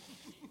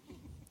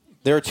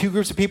 There are two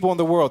groups of people in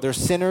the world. There's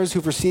sinners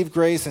who've received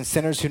grace and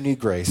sinners who need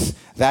grace.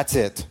 That's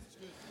it.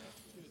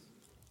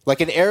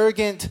 Like an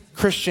arrogant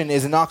Christian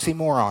is an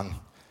oxymoron.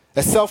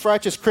 A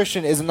self-righteous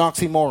Christian is an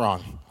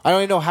oxymoron. I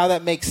don't even know how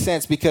that makes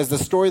sense, because the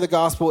story of the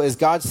gospel is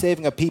God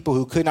saving a people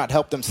who could not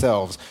help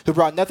themselves, who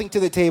brought nothing to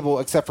the table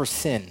except for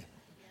sin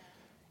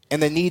and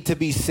the need to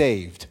be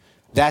saved.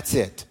 That's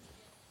it.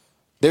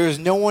 There is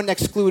no one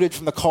excluded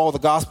from the call of the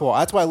gospel.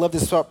 That's why I love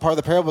this part of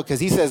the parable, because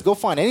he says, go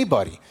find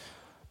anybody.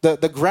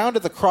 The ground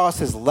of the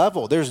cross is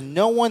level. There's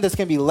no one that's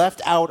going to be left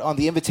out on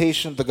the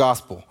invitation of the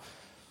gospel.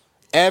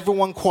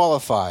 Everyone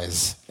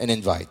qualifies an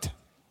invite.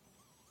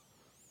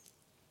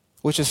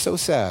 Which is so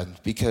sad,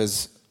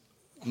 because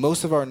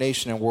most of our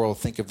nation and world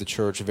think of the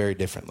church very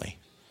differently.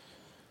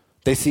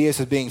 They see us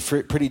as being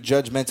pretty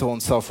judgmental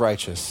and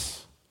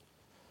self-righteous.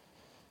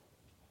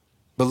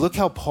 But look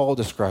how Paul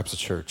describes the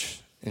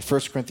church in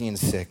 1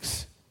 Corinthians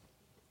 6.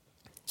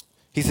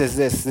 He says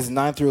this is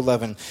 9 through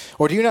 11.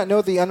 Or do you not know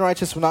that the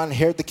unrighteous will not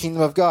inherit the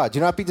kingdom of God? Do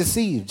not be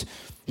deceived.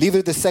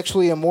 Neither the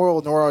sexually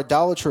immoral, nor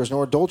idolaters,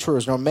 nor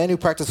adulterers, nor men who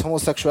practice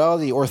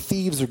homosexuality, or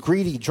thieves, or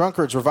greedy,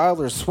 drunkards,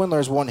 revilers,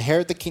 swindlers will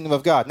inherit the kingdom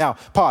of God. Now,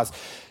 pause.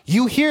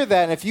 You hear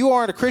that, and if you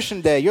aren't a Christian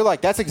today, you're like,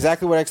 that's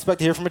exactly what I expect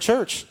to hear from a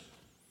church.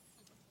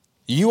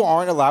 You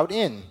aren't allowed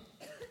in.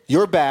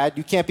 You're bad.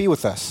 You can't be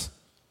with us.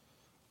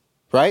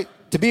 Right?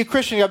 To be a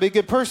Christian, you got to be a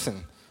good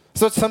person.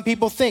 So some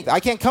people think,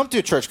 I can't come to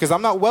a church because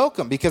I'm not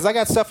welcome, because I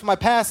got stuff in my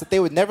past that they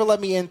would never let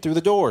me in through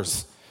the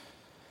doors.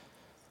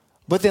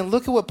 But then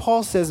look at what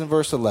Paul says in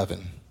verse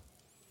 11.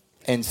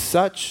 And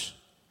such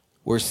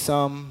were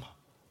some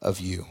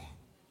of you.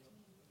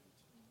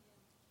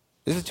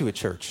 This is to a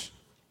church.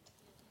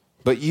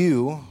 But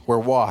you were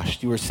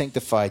washed, you were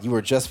sanctified, you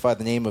were justified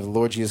in the name of the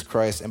Lord Jesus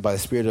Christ and by the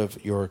Spirit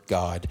of your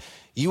God.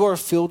 You are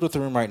filled with the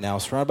room right now,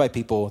 surrounded by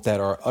people that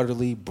are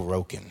utterly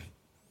broken.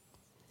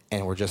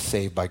 And we're just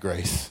saved by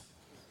grace.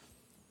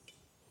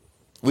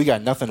 We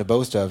got nothing to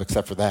boast of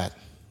except for that.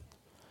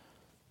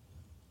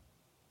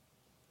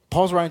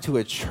 Paul's writing to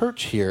a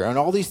church here on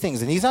all these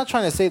things, and he's not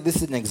trying to say this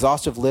is an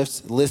exhaustive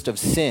list of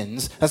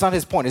sins. That's not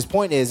his point. His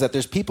point is that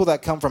there's people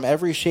that come from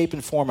every shape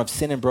and form of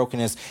sin and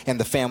brokenness in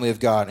the family of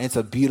God, and it's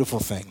a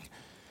beautiful thing.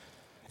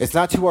 It's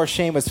not to our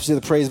shame, it's to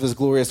the praise of his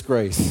glorious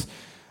grace,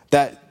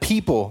 that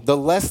people, the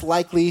less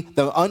likely,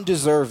 the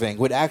undeserving,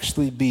 would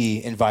actually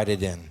be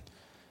invited in.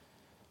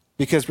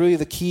 Because really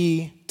the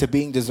key to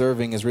being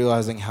deserving is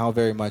realizing how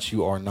very much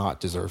you are not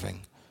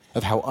deserving,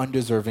 of how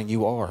undeserving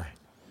you are.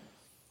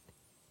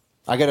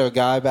 I got a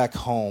guy back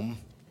home,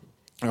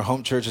 our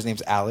home church, his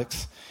name's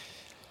Alex.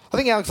 I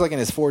think Alex is like in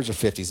his 40s or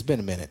 50s. It's been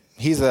a minute.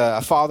 He's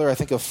a father, I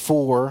think, of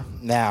 4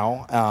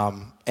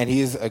 now, and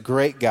he's a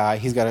great guy.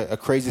 He's got a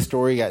crazy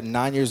story. He got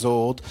 9 years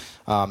old.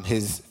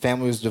 His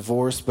family was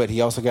divorced, but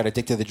he also got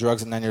addicted to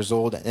drugs at 9 years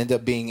old and ended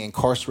up being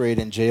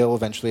incarcerated in jail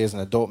eventually as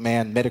an adult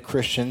man, met a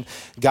Christian,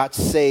 got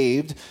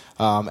saved,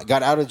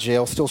 got out of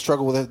jail, still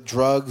struggled with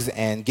drugs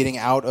and getting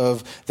out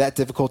of that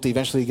difficulty.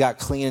 Eventually got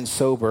clean and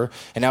sober,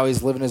 and now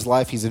he's living his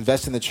life. He's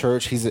invested in the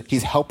church.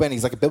 He's helping.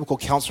 He's like a biblical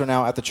counselor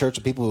now at the church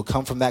of people who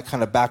come from that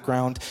kind of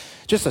background.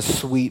 Just a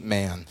sweet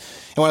man.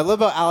 And what I love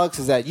about Alex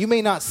is that you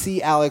may not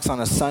see Alex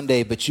on a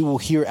Sunday, but you will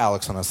hear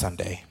Alex on a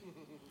Sunday.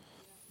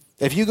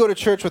 If you go to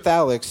church with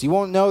Alex, you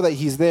won't know that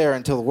he's there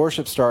until the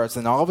worship starts,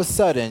 and all of a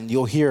sudden,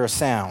 you'll hear a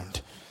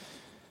sound.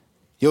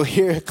 You'll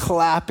hear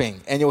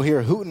clapping, and you'll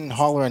hear hooting and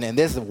hollering, and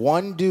there's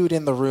one dude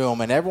in the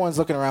room, and everyone's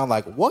looking around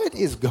like, what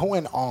is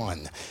going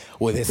on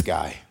with this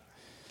guy?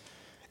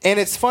 And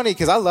it's funny,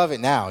 because I love it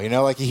now,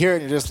 like you hear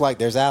it, and you're just like,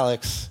 there's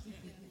Alex.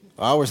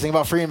 Oh, we're singing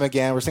about freedom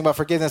again. We're singing about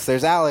forgiveness.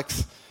 There's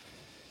Alex.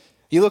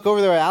 You look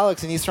over there at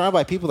Alex, and he's surrounded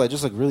by people that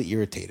just look really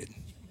irritated.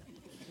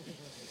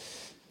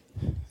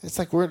 It's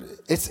like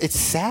it's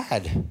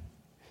sad.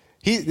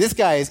 This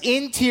guy is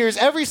in tears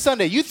every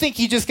Sunday. You think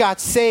he just got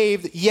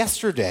saved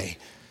yesterday.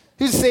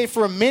 He was saved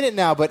for a minute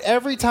now, but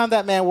every time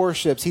that man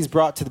worships, he's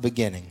brought to the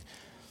beginning.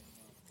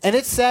 And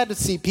it's sad to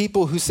see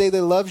people who say they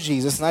love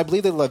Jesus, and I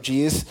believe they love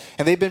Jesus,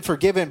 and they've been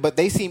forgiven, but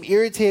they seem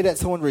irritated at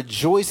someone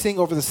rejoicing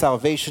over the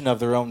salvation of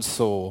their own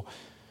soul.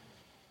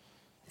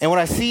 And what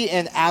I see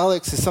in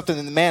Alex is something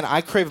that, man,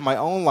 I crave in my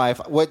own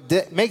life. What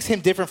makes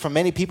him different from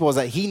many people is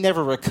that he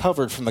never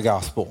recovered from the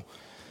gospel.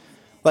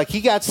 Like,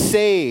 he got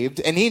saved,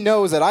 and he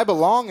knows that I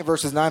belong in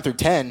verses 9 through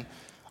 10.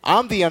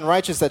 I'm the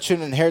unrighteous that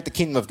shouldn't inherit the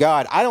kingdom of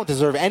God. I don't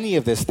deserve any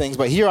of these things,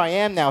 but here I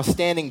am now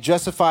standing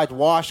justified,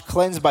 washed,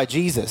 cleansed by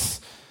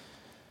Jesus.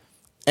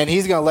 And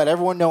he's going to let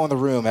everyone know in the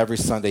room every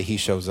Sunday he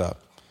shows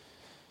up.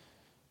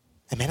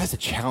 And man, that's a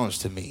challenge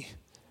to me.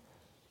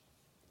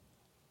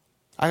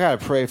 I got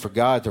to pray for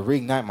God to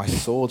reignite my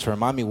soul, to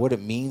remind me what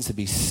it means to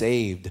be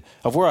saved,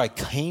 of where I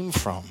came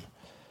from.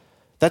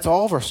 That's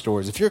all of our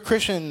stories. If you're a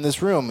Christian in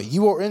this room,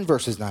 you are in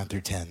verses 9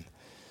 through 10.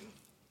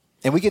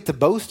 And we get to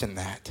boast in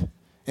that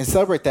and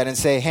celebrate that and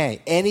say,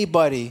 hey,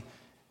 anybody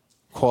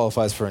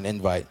qualifies for an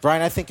invite.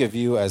 Brian, I think of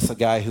you as a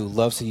guy who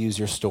loves to use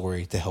your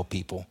story to help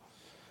people.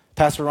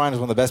 Pastor Ryan is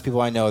one of the best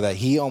people I know that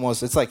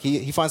it's like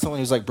he finds someone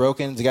who's like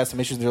broken, they got some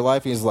issues in their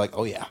life, and he's like,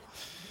 oh yeah.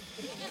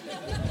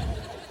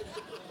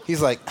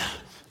 He's like,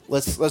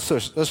 let's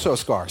show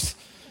scars.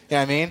 You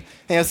know what I mean?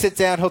 And he'll sit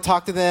down, he'll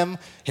talk to them,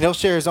 and he'll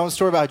share his own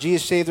story about how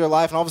Jesus saved their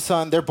life, and all of a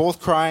sudden they're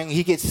both crying,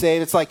 he gets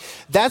saved. It's like,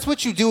 that's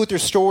what you do with your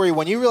story.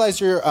 When you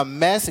realize you're a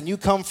mess and you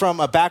come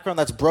from a background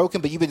that's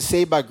broken, but you've been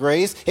saved by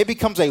grace, it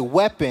becomes a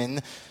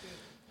weapon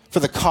for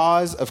the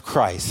cause of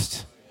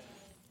Christ.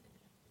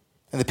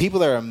 And the people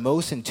that are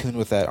most in tune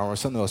with that are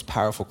some of the most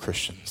powerful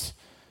Christians.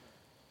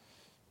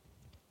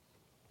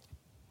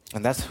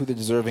 And that's who the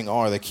deserving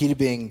are. The key to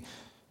being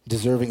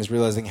deserving is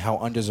realizing how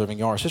undeserving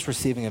you are. It's just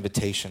receiving an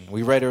invitation.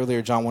 We read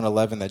earlier, John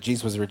 1:11, that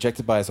Jesus was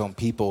rejected by his own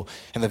people.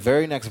 And the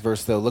very next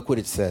verse, though, look what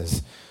it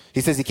says.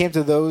 He says he came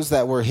to those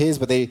that were his,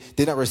 but they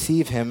did not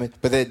receive him.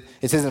 But it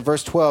says in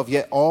verse 12,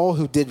 yet all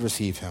who did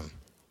receive him,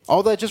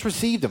 all that just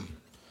received him,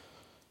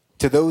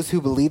 to those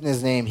who believed in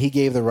his name, he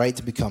gave the right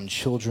to become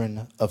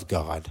children of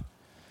God.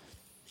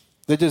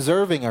 The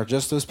deserving are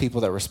just those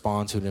people that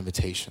respond to an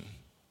invitation.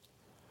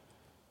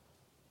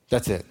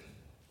 That's it.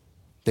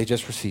 They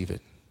just receive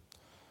it.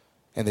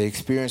 And they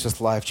experience this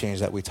life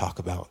change that we talk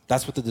about.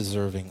 That's what the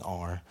deserving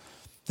are.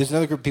 There's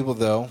another group of people,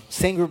 though,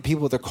 same group of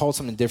people, they're called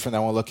something different that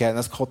I want to look at, and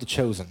that's called the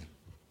chosen.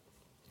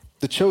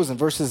 The chosen,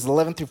 verses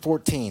 11 through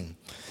 14.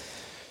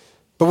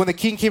 But when the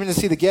king came in to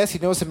see the guests, he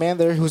noticed a man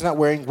there who was not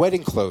wearing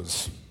wedding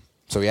clothes.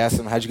 So he asked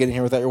him, how'd you get in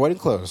here without your wedding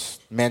clothes?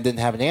 The man didn't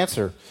have an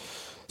answer.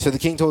 So the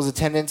king told his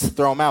attendants,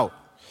 throw him out.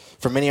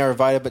 For many are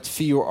invited, but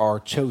few are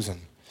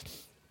chosen.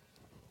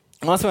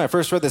 And last time I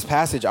first read this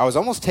passage, I was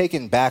almost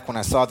taken back when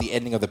I saw the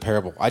ending of the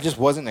parable. I just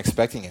wasn't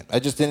expecting it. I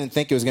just didn't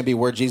think it was going to be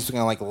where Jesus was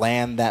going to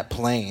land that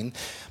plane.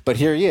 But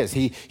here he is.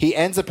 He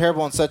ends the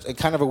parable in such a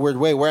kind of a weird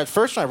way, where at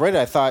first when I read it,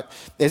 I thought,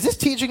 is this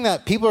teaching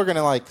that people are going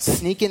to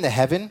sneak into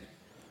heaven?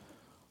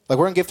 Like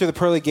we're going to get through the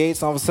pearly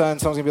gates, and all of a sudden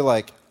someone's going to be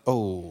like,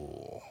 oh,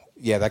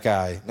 yeah, that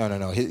guy, no,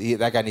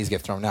 that guy needs to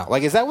get thrown out.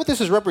 Like, is that what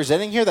this is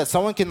representing here? That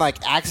someone can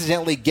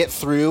accidentally get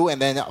through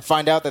and then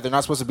find out that they're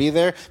not supposed to be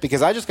there?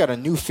 Because I just got a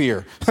new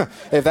fear,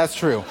 if that's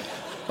true.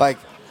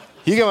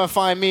 You're going to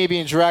find me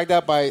being dragged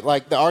out by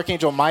the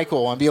Archangel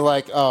Michael and be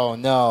like, oh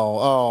no,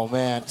 oh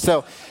man.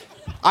 So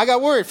I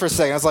got worried for a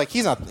second. I was like,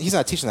 he's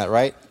not teaching that,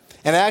 right?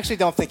 And I actually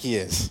don't think he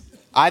is.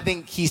 I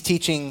think he's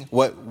teaching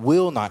what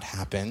will not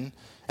happen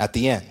at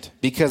the end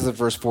because of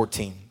verse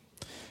 14.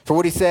 For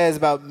what he says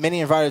about many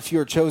invited, few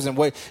are chosen.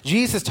 What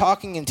Jesus is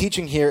talking and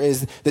teaching here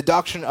is the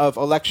doctrine of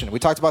election. We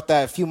talked about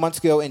that a few months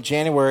ago in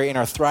January in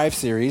our Thrive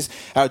series.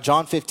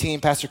 John 15,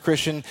 Pastor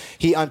Christian,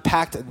 he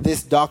unpacked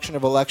this doctrine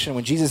of election.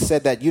 When Jesus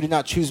said that you did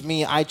not choose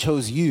me, I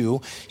chose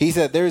you. He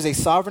said there is a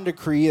sovereign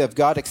decree of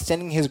God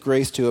extending his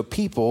grace to a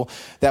people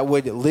that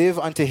would live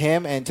unto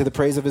him and to the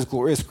praise of his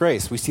glorious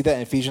grace. We see that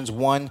in Ephesians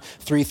 1,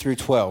 3 through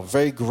 12.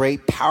 Very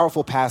great,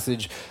 powerful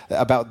passage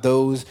about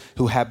those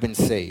who have been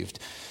saved.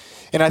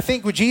 And I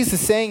think what Jesus is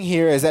saying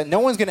here is that no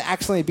one's going to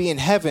actually be in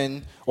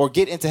heaven or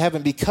get into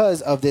heaven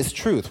because of this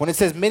truth. When it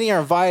says many are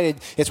invited,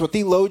 it's what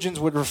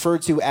theologians would refer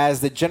to as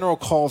the general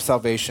call of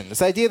salvation.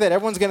 This idea that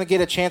everyone's going to get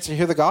a chance to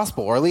hear the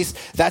gospel, or at least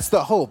that's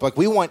the hope.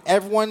 We want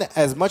everyone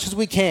as much as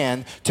we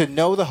can to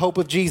know the hope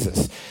of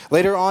Jesus.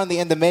 Later on, the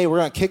end of May, we're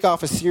going to kick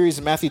off a series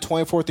in Matthew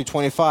 24 through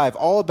 25,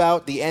 all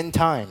about the end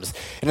times.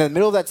 And in the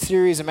middle of that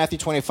series in Matthew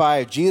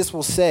 25, Jesus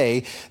will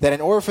say that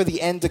in order for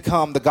the end to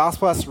come, the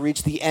gospel has to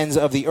reach the ends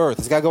of the earth.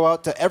 It's got to go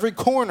out to every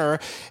corner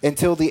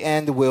until the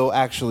end will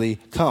actually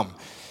come,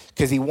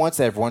 because he wants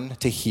everyone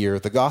to hear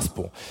the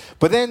gospel.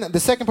 But then the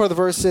second part of the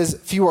verse says,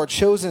 few are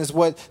chosen, is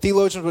what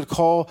theologians would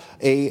call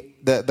the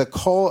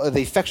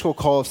effectual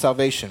call of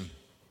salvation.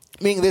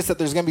 Meaning this, that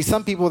there's going to be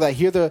some people that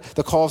hear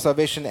the call of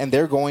salvation and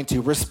they're going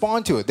to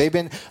respond to it. They've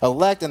been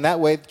elected in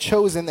that way,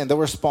 chosen, and they'll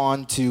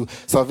respond to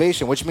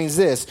salvation, which means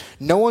this: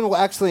 no one will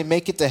actually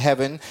make it to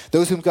heaven.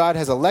 Those whom God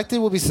has elected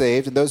will be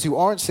saved, and those who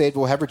aren't saved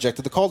will have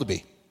rejected the call to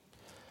be.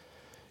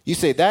 You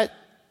say, that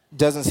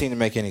doesn't seem to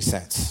make any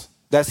sense.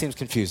 That seems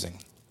confusing.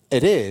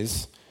 It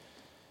is,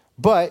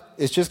 But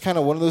it's just kind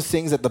of one of those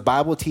things that the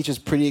Bible teaches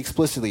pretty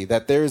explicitly,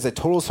 that there is a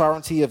total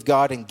sovereignty of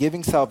God in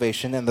giving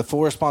salvation and the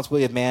full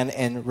responsibility of man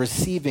in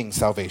receiving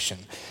salvation.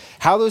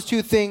 How those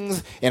two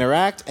things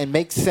interact and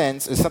make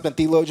sense is something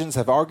theologians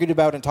have argued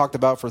about and talked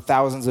about for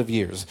thousands of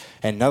years,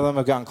 and none of them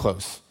have gotten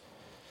close.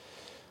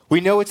 We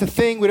know it's a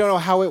thing. We don't know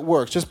how it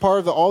works. Just part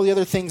of all the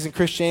other things in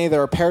Christianity that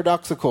are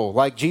paradoxical,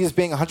 like Jesus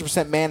being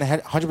 100% man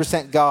and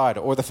 100% God,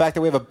 or the fact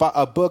that we have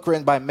a book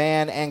written by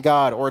man and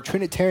God, or a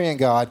Trinitarian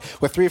God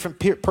with three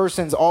different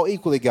persons all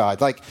equally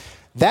God. Like,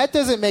 that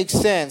doesn't make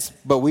sense,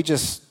 but we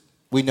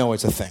know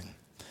it's a thing.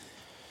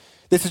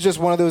 This is just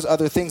one of those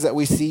other things that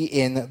we see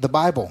in the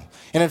Bible.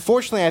 And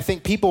unfortunately, I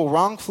think people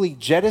wrongfully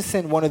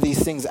jettison one of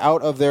these things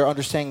out of their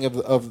understanding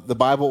of the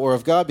Bible or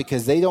of God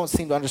because they don't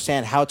seem to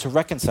understand how to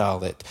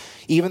reconcile it,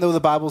 even though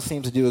the Bible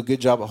seems to do a good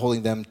job of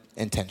holding them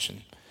in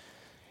tension.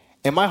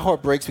 And my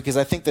heart breaks because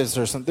I think there's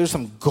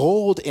some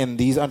gold in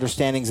these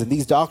understandings and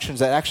these doctrines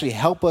that actually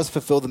help us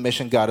fulfill the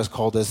mission God has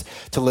called us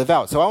to live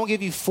out. So I want to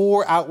give you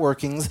 4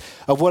 outworkings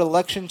of what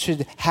election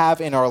should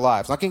have in our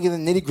lives. I'm not going to get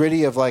the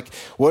nitty-gritty of like,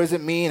 what does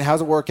it mean? How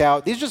does it work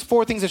out? These are just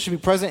 4 things that should be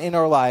present in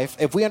our life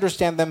if we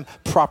understand them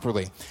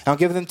properly. And I'll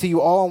give them to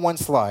you all on one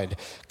slide.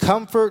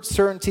 Comfort,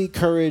 certainty,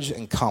 courage,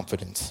 and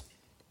confidence.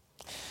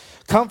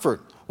 Comfort.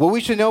 What we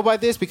should know by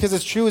this, because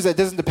it's true, is that it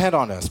doesn't depend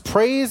on us.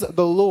 Praise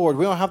the Lord.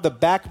 We don't have the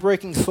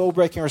back-breaking,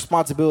 soul-breaking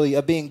responsibility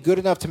of being good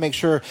enough to make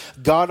sure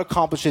God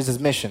accomplishes his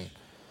mission.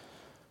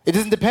 It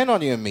doesn't depend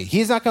on you and me.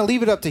 He's not going to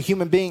leave it up to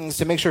human beings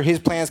to make sure his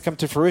plans come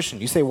to fruition.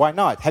 You say, why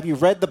not? Have you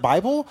read the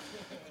Bible?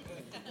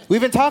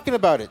 We've been talking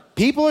about it.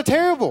 People are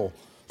terrible.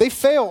 They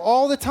fail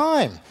all the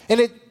time.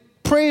 And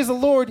praise the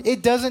Lord,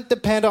 it doesn't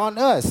depend on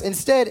us.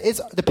 Instead, it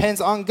depends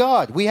on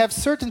God. We have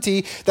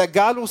certainty that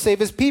God will save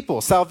his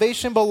people.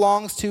 Salvation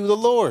belongs to the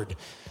Lord.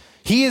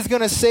 He is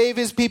going to save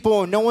his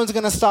people, and no one's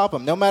going to stop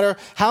him. No matter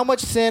how much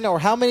sin or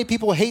how many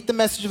people hate the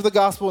message of the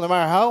gospel, no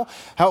matter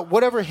how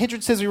whatever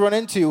hindrances we run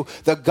into,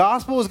 the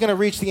gospel is going to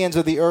reach the ends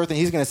of the earth, and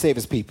he's going to save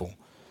his people.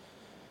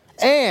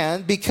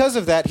 And because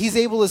of that, he's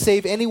able to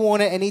save anyone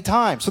at any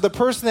time. So the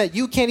person that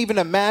you can't even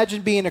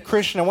imagine being a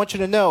Christian, I want you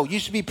to know, you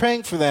should be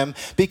praying for them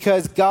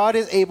because God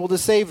is able to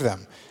save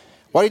them.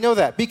 Why do you know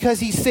that?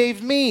 Because he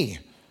saved me.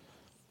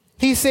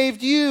 He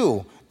saved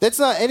you. That's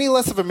not any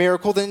less of a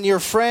miracle than your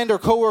friend or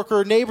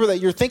coworker or neighbor that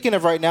you're thinking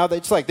of right now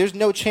that's like, there's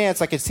no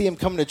chance I could see him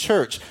coming to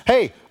church.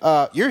 Hey,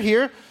 you're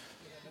here.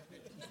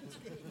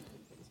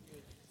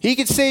 He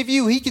can save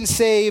you. He can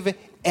save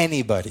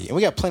anybody. And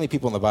we got plenty of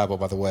people in the Bible,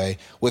 by the way,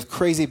 with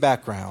crazy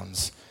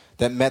backgrounds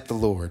that met the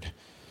Lord.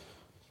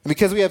 And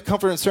because we have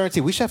comfort and certainty,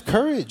 we should have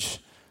courage.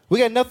 We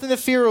got nothing to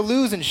fear or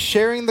lose in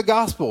sharing the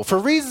gospel. For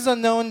reasons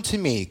unknown to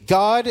me,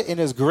 God, in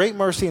his great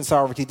mercy and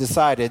sovereignty,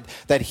 decided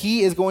that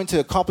he is going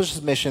to accomplish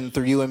his mission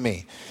through you and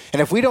me.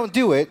 And if we don't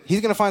do it, he's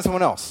going to find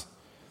someone else.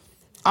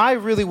 I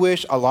really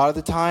wish a lot of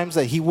the times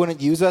that he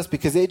wouldn't use us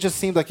because it just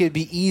seemed like it'd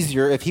be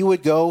easier if he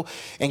would go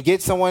and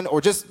get someone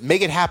or just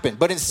make it happen.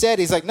 But instead,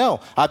 he's like,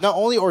 no, I've not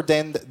only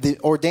ordained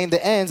the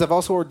ends, I've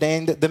also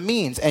ordained the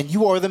means. And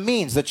you are the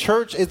means. The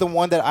church is the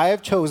one that I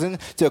have chosen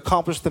to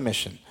accomplish the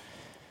mission.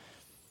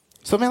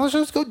 So, man, let's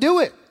just go do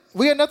it.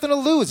 We got nothing to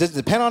lose. It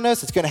doesn't depend on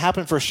us. It's going to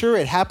happen for sure.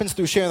 It happens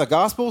through sharing the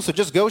gospel. So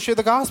just go share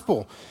the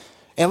gospel.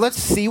 And let's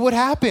see what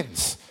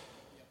happens.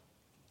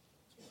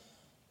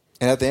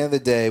 And at the end of the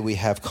day, we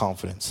have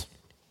confidence.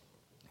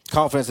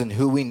 Confidence in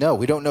who we know.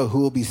 We don't know who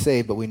will be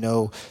saved, but we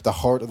know the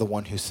heart of the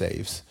one who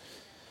saves.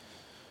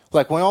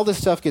 Like when all this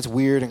stuff gets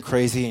weird and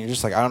crazy and you're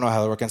just like, I don't know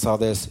how to reconcile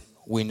this,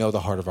 we know the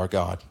heart of our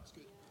God.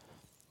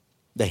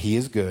 That he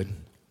is good,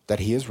 that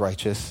he is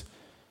righteous,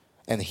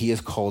 and he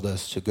has called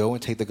us to go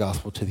and take the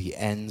gospel to the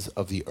ends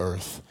of the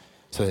earth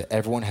so that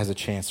everyone has a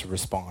chance to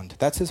respond.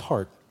 That's his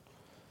heart.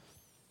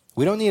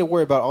 We don't need to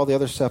worry about all the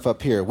other stuff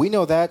up here. We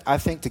know that, I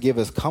think, to give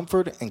us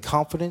comfort and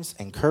confidence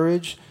and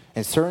courage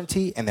and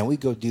certainty, and then we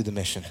go do the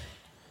mission.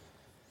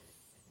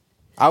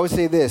 I would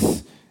say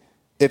this,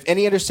 if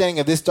any understanding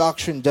of this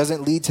doctrine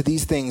doesn't lead to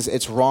these things,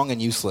 it's wrong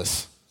and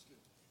useless.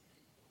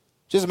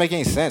 It doesn't make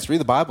any sense.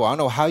 Read the Bible. I don't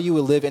know how you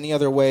would live any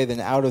other way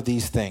than out of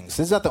these things.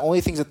 This is not the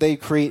only things that they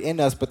create in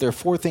us, but there are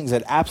 4 things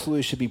that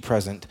absolutely should be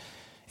present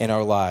in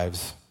our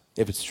lives,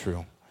 if it's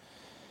true.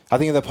 I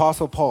think of the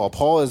Apostle Paul.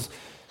 Paul is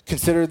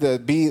considered to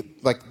be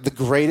like the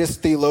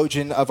greatest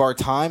theologian of our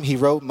time. He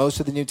wrote most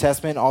of the New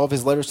Testament, all of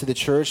his letters to the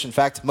church. In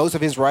fact, most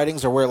of his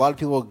writings are where a lot of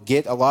people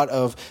get a lot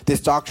of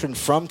this doctrine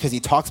from because he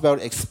talks about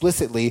it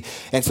explicitly.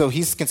 And so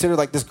he's considered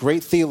like this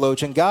great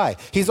theologian guy.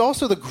 He's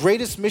also the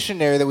greatest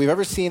missionary that we've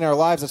ever seen in our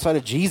lives outside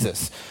of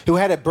Jesus, who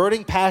had a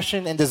burning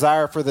passion and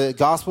desire for the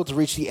gospel to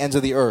reach the ends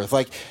of the earth.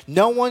 Like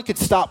no one could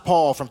stop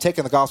Paul from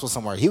taking the gospel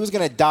somewhere. He was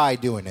going to die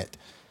doing it.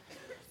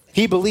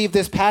 He believed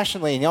this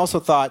passionately, and he also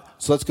thought,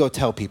 so let's go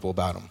tell people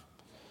about him.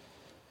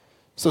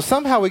 So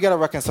somehow we got to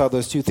reconcile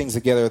those two things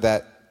together.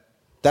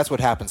 That's what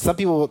happens. Some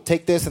people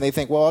take this and they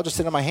think, well, I'll just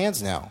sit on my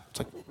hands now. It's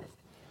like,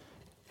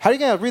 how are you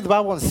going to read the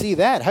Bible and see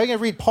that? How are you going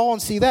to read Paul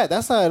and see that?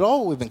 That's not at all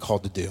what we've been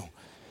called to do.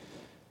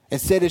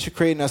 Instead, it should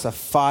create in us a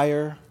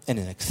fire and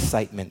an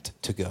excitement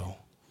to go.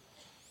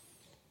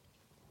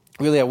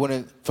 really, I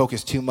wouldn't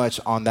focus too much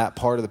on that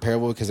part of the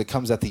parable because it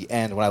comes at the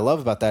end. What I love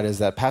about that is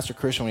that Pastor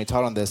Christian, when he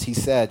taught on this, he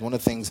said one of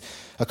the things,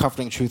 a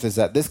comforting truth, is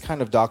that this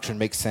kind of doctrine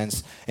makes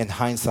sense in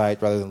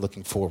hindsight rather than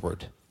looking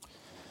forward.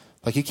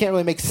 Like, you can't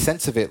really make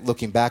sense of it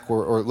looking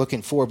backward or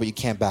looking forward, but you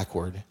can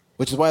backward,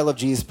 which is why I love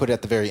Jesus put it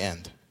at the very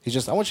end. He's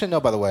just, I want you to know,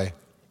 by the way,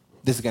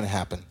 this is going to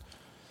happen.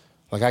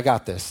 Like, I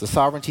got this. The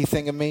sovereignty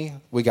thing of me,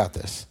 we got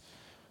this.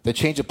 The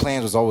change of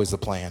plans was always the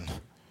plan,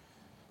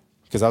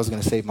 because I was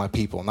going to save my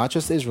people, not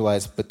just the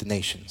Israelites, but the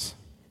nations.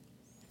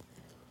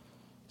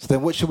 So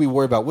then what should we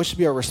worry about? What should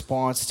be our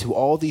response to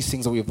all these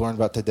things that we've learned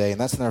about today?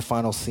 And that's in our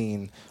final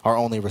scene, our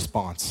only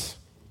response.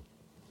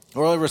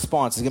 Our only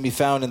response is going to be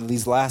found in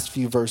these last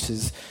few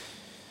verses.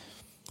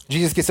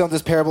 Jesus gets on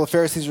this parable. The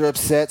Pharisees are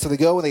upset, so they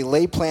go and they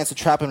lay plans to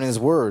trap him in his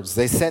words.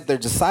 They sent their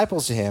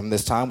disciples to him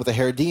this time with the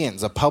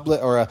Herodians,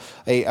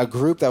 a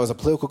group that was a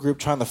political group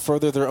trying to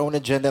further their own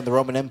agenda in the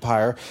Roman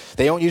Empire.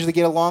 They don't usually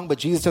get along, but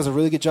Jesus does a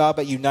really good job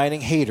at uniting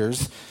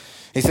haters.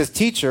 He says,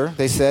 "Teacher,"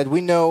 they said,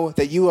 "we know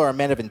that you are a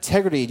man of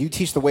integrity, and you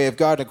teach the way of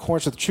God in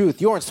accordance with truth.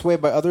 You aren't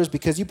swayed by others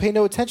because you pay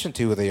no attention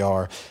to who they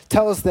are.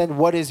 Tell us then,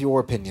 what is your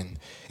opinion?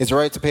 Is it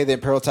right to pay the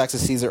imperial tax to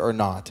Caesar or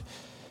not?"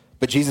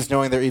 But Jesus,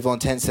 knowing their evil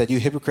intent, said,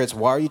 "You hypocrites,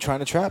 why are you trying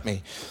to trap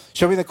me?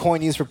 Show me the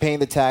coin used for paying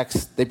the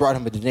tax." They brought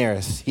him a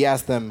denarius. He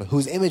asked them,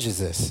 "Whose image is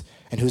this,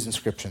 and whose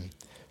inscription?"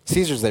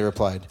 "Caesar's," they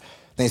replied.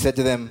 Then he said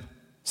to them,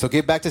 "So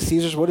give back to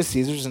Caesar's what is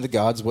Caesar's, and to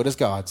God's what is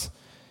God's."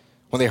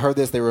 When they heard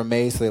this, they were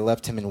amazed, so they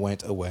left him and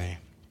went away.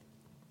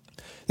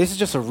 This is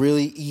just a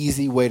really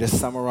easy way to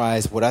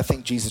summarize what I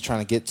think Jesus is trying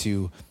to get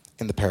to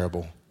in the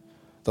parable.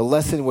 The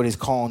lesson, what he's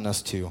calling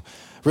us to.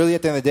 Really,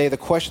 at the end of the day, the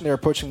question they're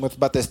approaching with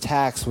about this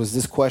tax was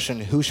this question: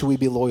 who should we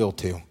be loyal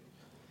to?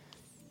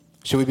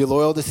 Should we be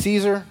loyal to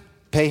Caesar,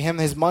 pay him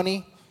his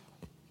money,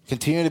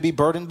 continue to be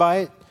burdened by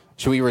it?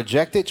 Should we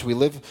reject it? Should we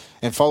live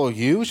and follow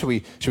you? Should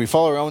we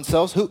follow our own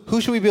selves?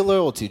 Who should we be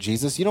loyal to,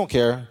 Jesus? You don't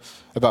care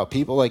about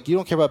people. Like, you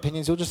don't care about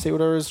opinions. You'll just say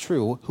whatever is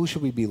true. Who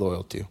should we be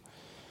loyal to?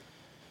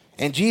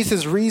 And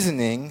Jesus'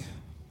 reasoning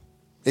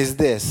is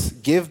this: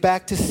 give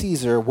back to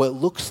Caesar what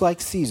looks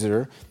like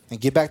Caesar, and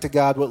give back to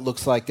God what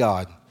looks like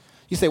God.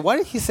 You say, why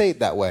did he say it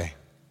that way?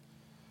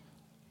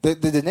 The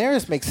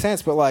denarius makes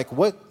sense, but like,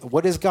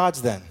 what is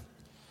God's then?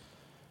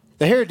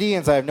 The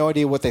Herodians, I have no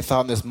idea what they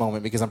thought in this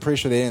moment, because I'm pretty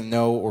sure they didn't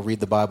know or read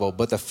the Bible.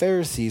 But the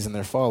Pharisees and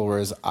their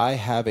followers, I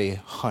have a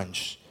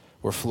hunch,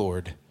 were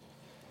floored,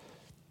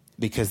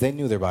 because they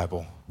knew their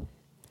Bible.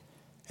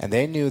 And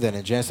they knew that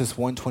in Genesis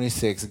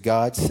 1:26,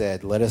 God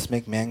said, "Let us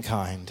make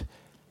mankind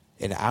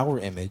in our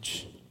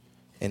image,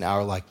 in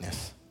our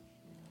likeness."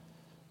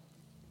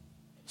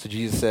 So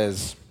Jesus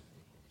says,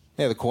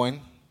 "Yeah, the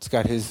coin, it's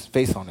got his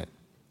face on it.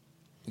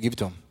 Give it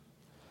to him.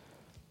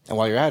 And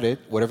while you're at it,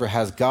 whatever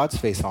has God's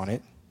face on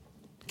it,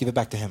 give it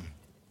back to him."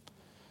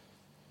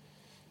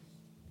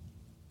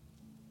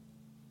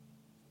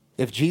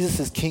 If Jesus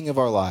is king of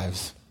our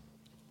lives,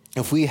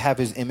 if we have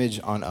his image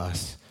on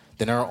us,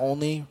 then our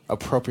only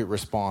appropriate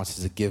response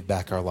is to give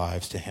back our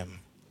lives to him.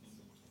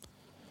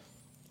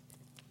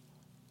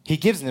 He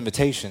gives an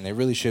invitation. It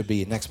really should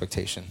be an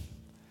expectation.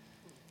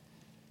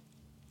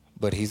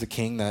 But he's a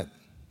king that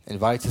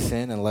invites us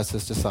in and lets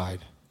us decide.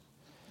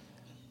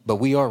 But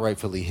we are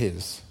rightfully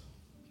his.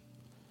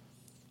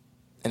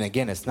 And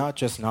again, it's not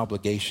just an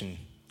obligation.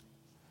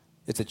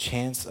 It's a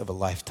chance of a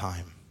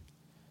lifetime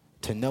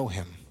to know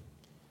him,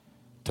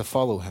 to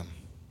follow him,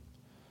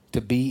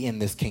 to be in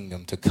this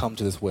kingdom, to come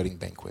to this wedding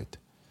banquet.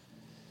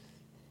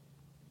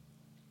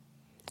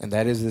 And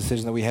that is the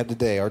decision that we have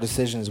today. Our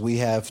decision is we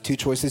have two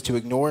choices: to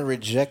ignore and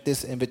reject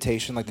this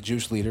invitation like the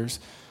Jewish leaders,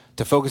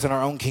 to focus on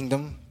our own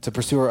kingdom, to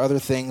pursue our other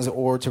things,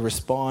 or to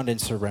respond and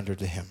surrender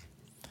to him.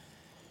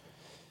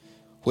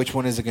 Which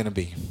one is it going to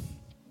be?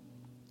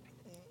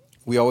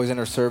 We always end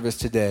our service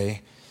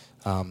today,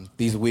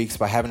 these weeks,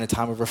 by having a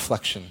time of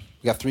reflection.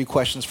 We got 3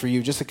 questions for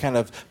you just to kind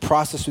of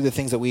process through the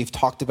things that we've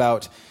talked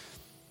about.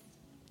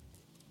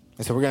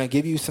 And so we're going to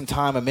give you some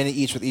time, a minute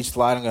each with each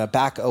slide. I'm going to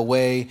back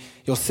away.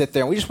 You'll sit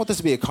there. And we just want this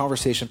to be a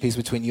conversation piece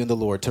between you and the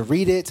Lord, to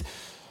read it,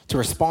 to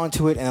respond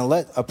to it, and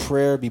let a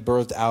prayer be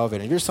birthed out of it.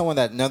 And if you're someone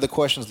that none of the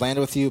questions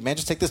landed with you, man,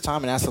 just take this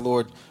time and ask the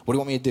Lord, what do you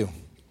want me to do?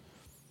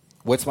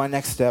 What's my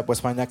next step?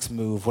 What's my next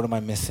move? What am I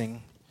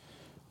missing?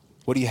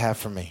 What do you have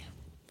for me?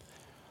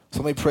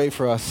 So let me pray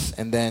for us,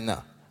 and then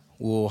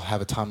we'll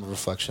have a time of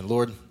reflection.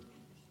 Lord,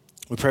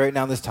 we pray right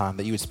now in this time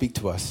that you would speak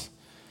to us.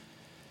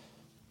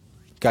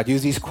 God,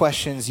 use these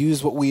questions,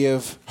 use what we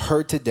have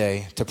heard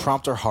today to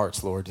prompt our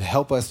hearts, Lord, to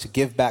help us to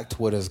give back to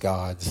what is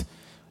God's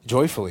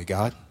joyfully,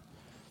 God.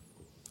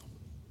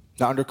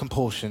 Not under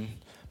compulsion,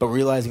 but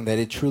realizing that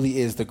it truly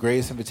is the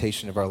greatest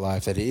invitation of our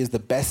life, that it is the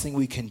best thing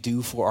we can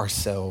do for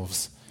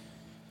ourselves,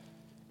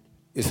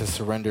 is to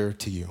surrender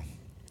to you.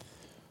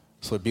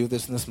 So Lord, be with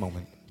us in this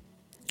moment.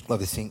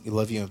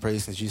 Love you and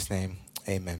praise in Jesus' name. Amen.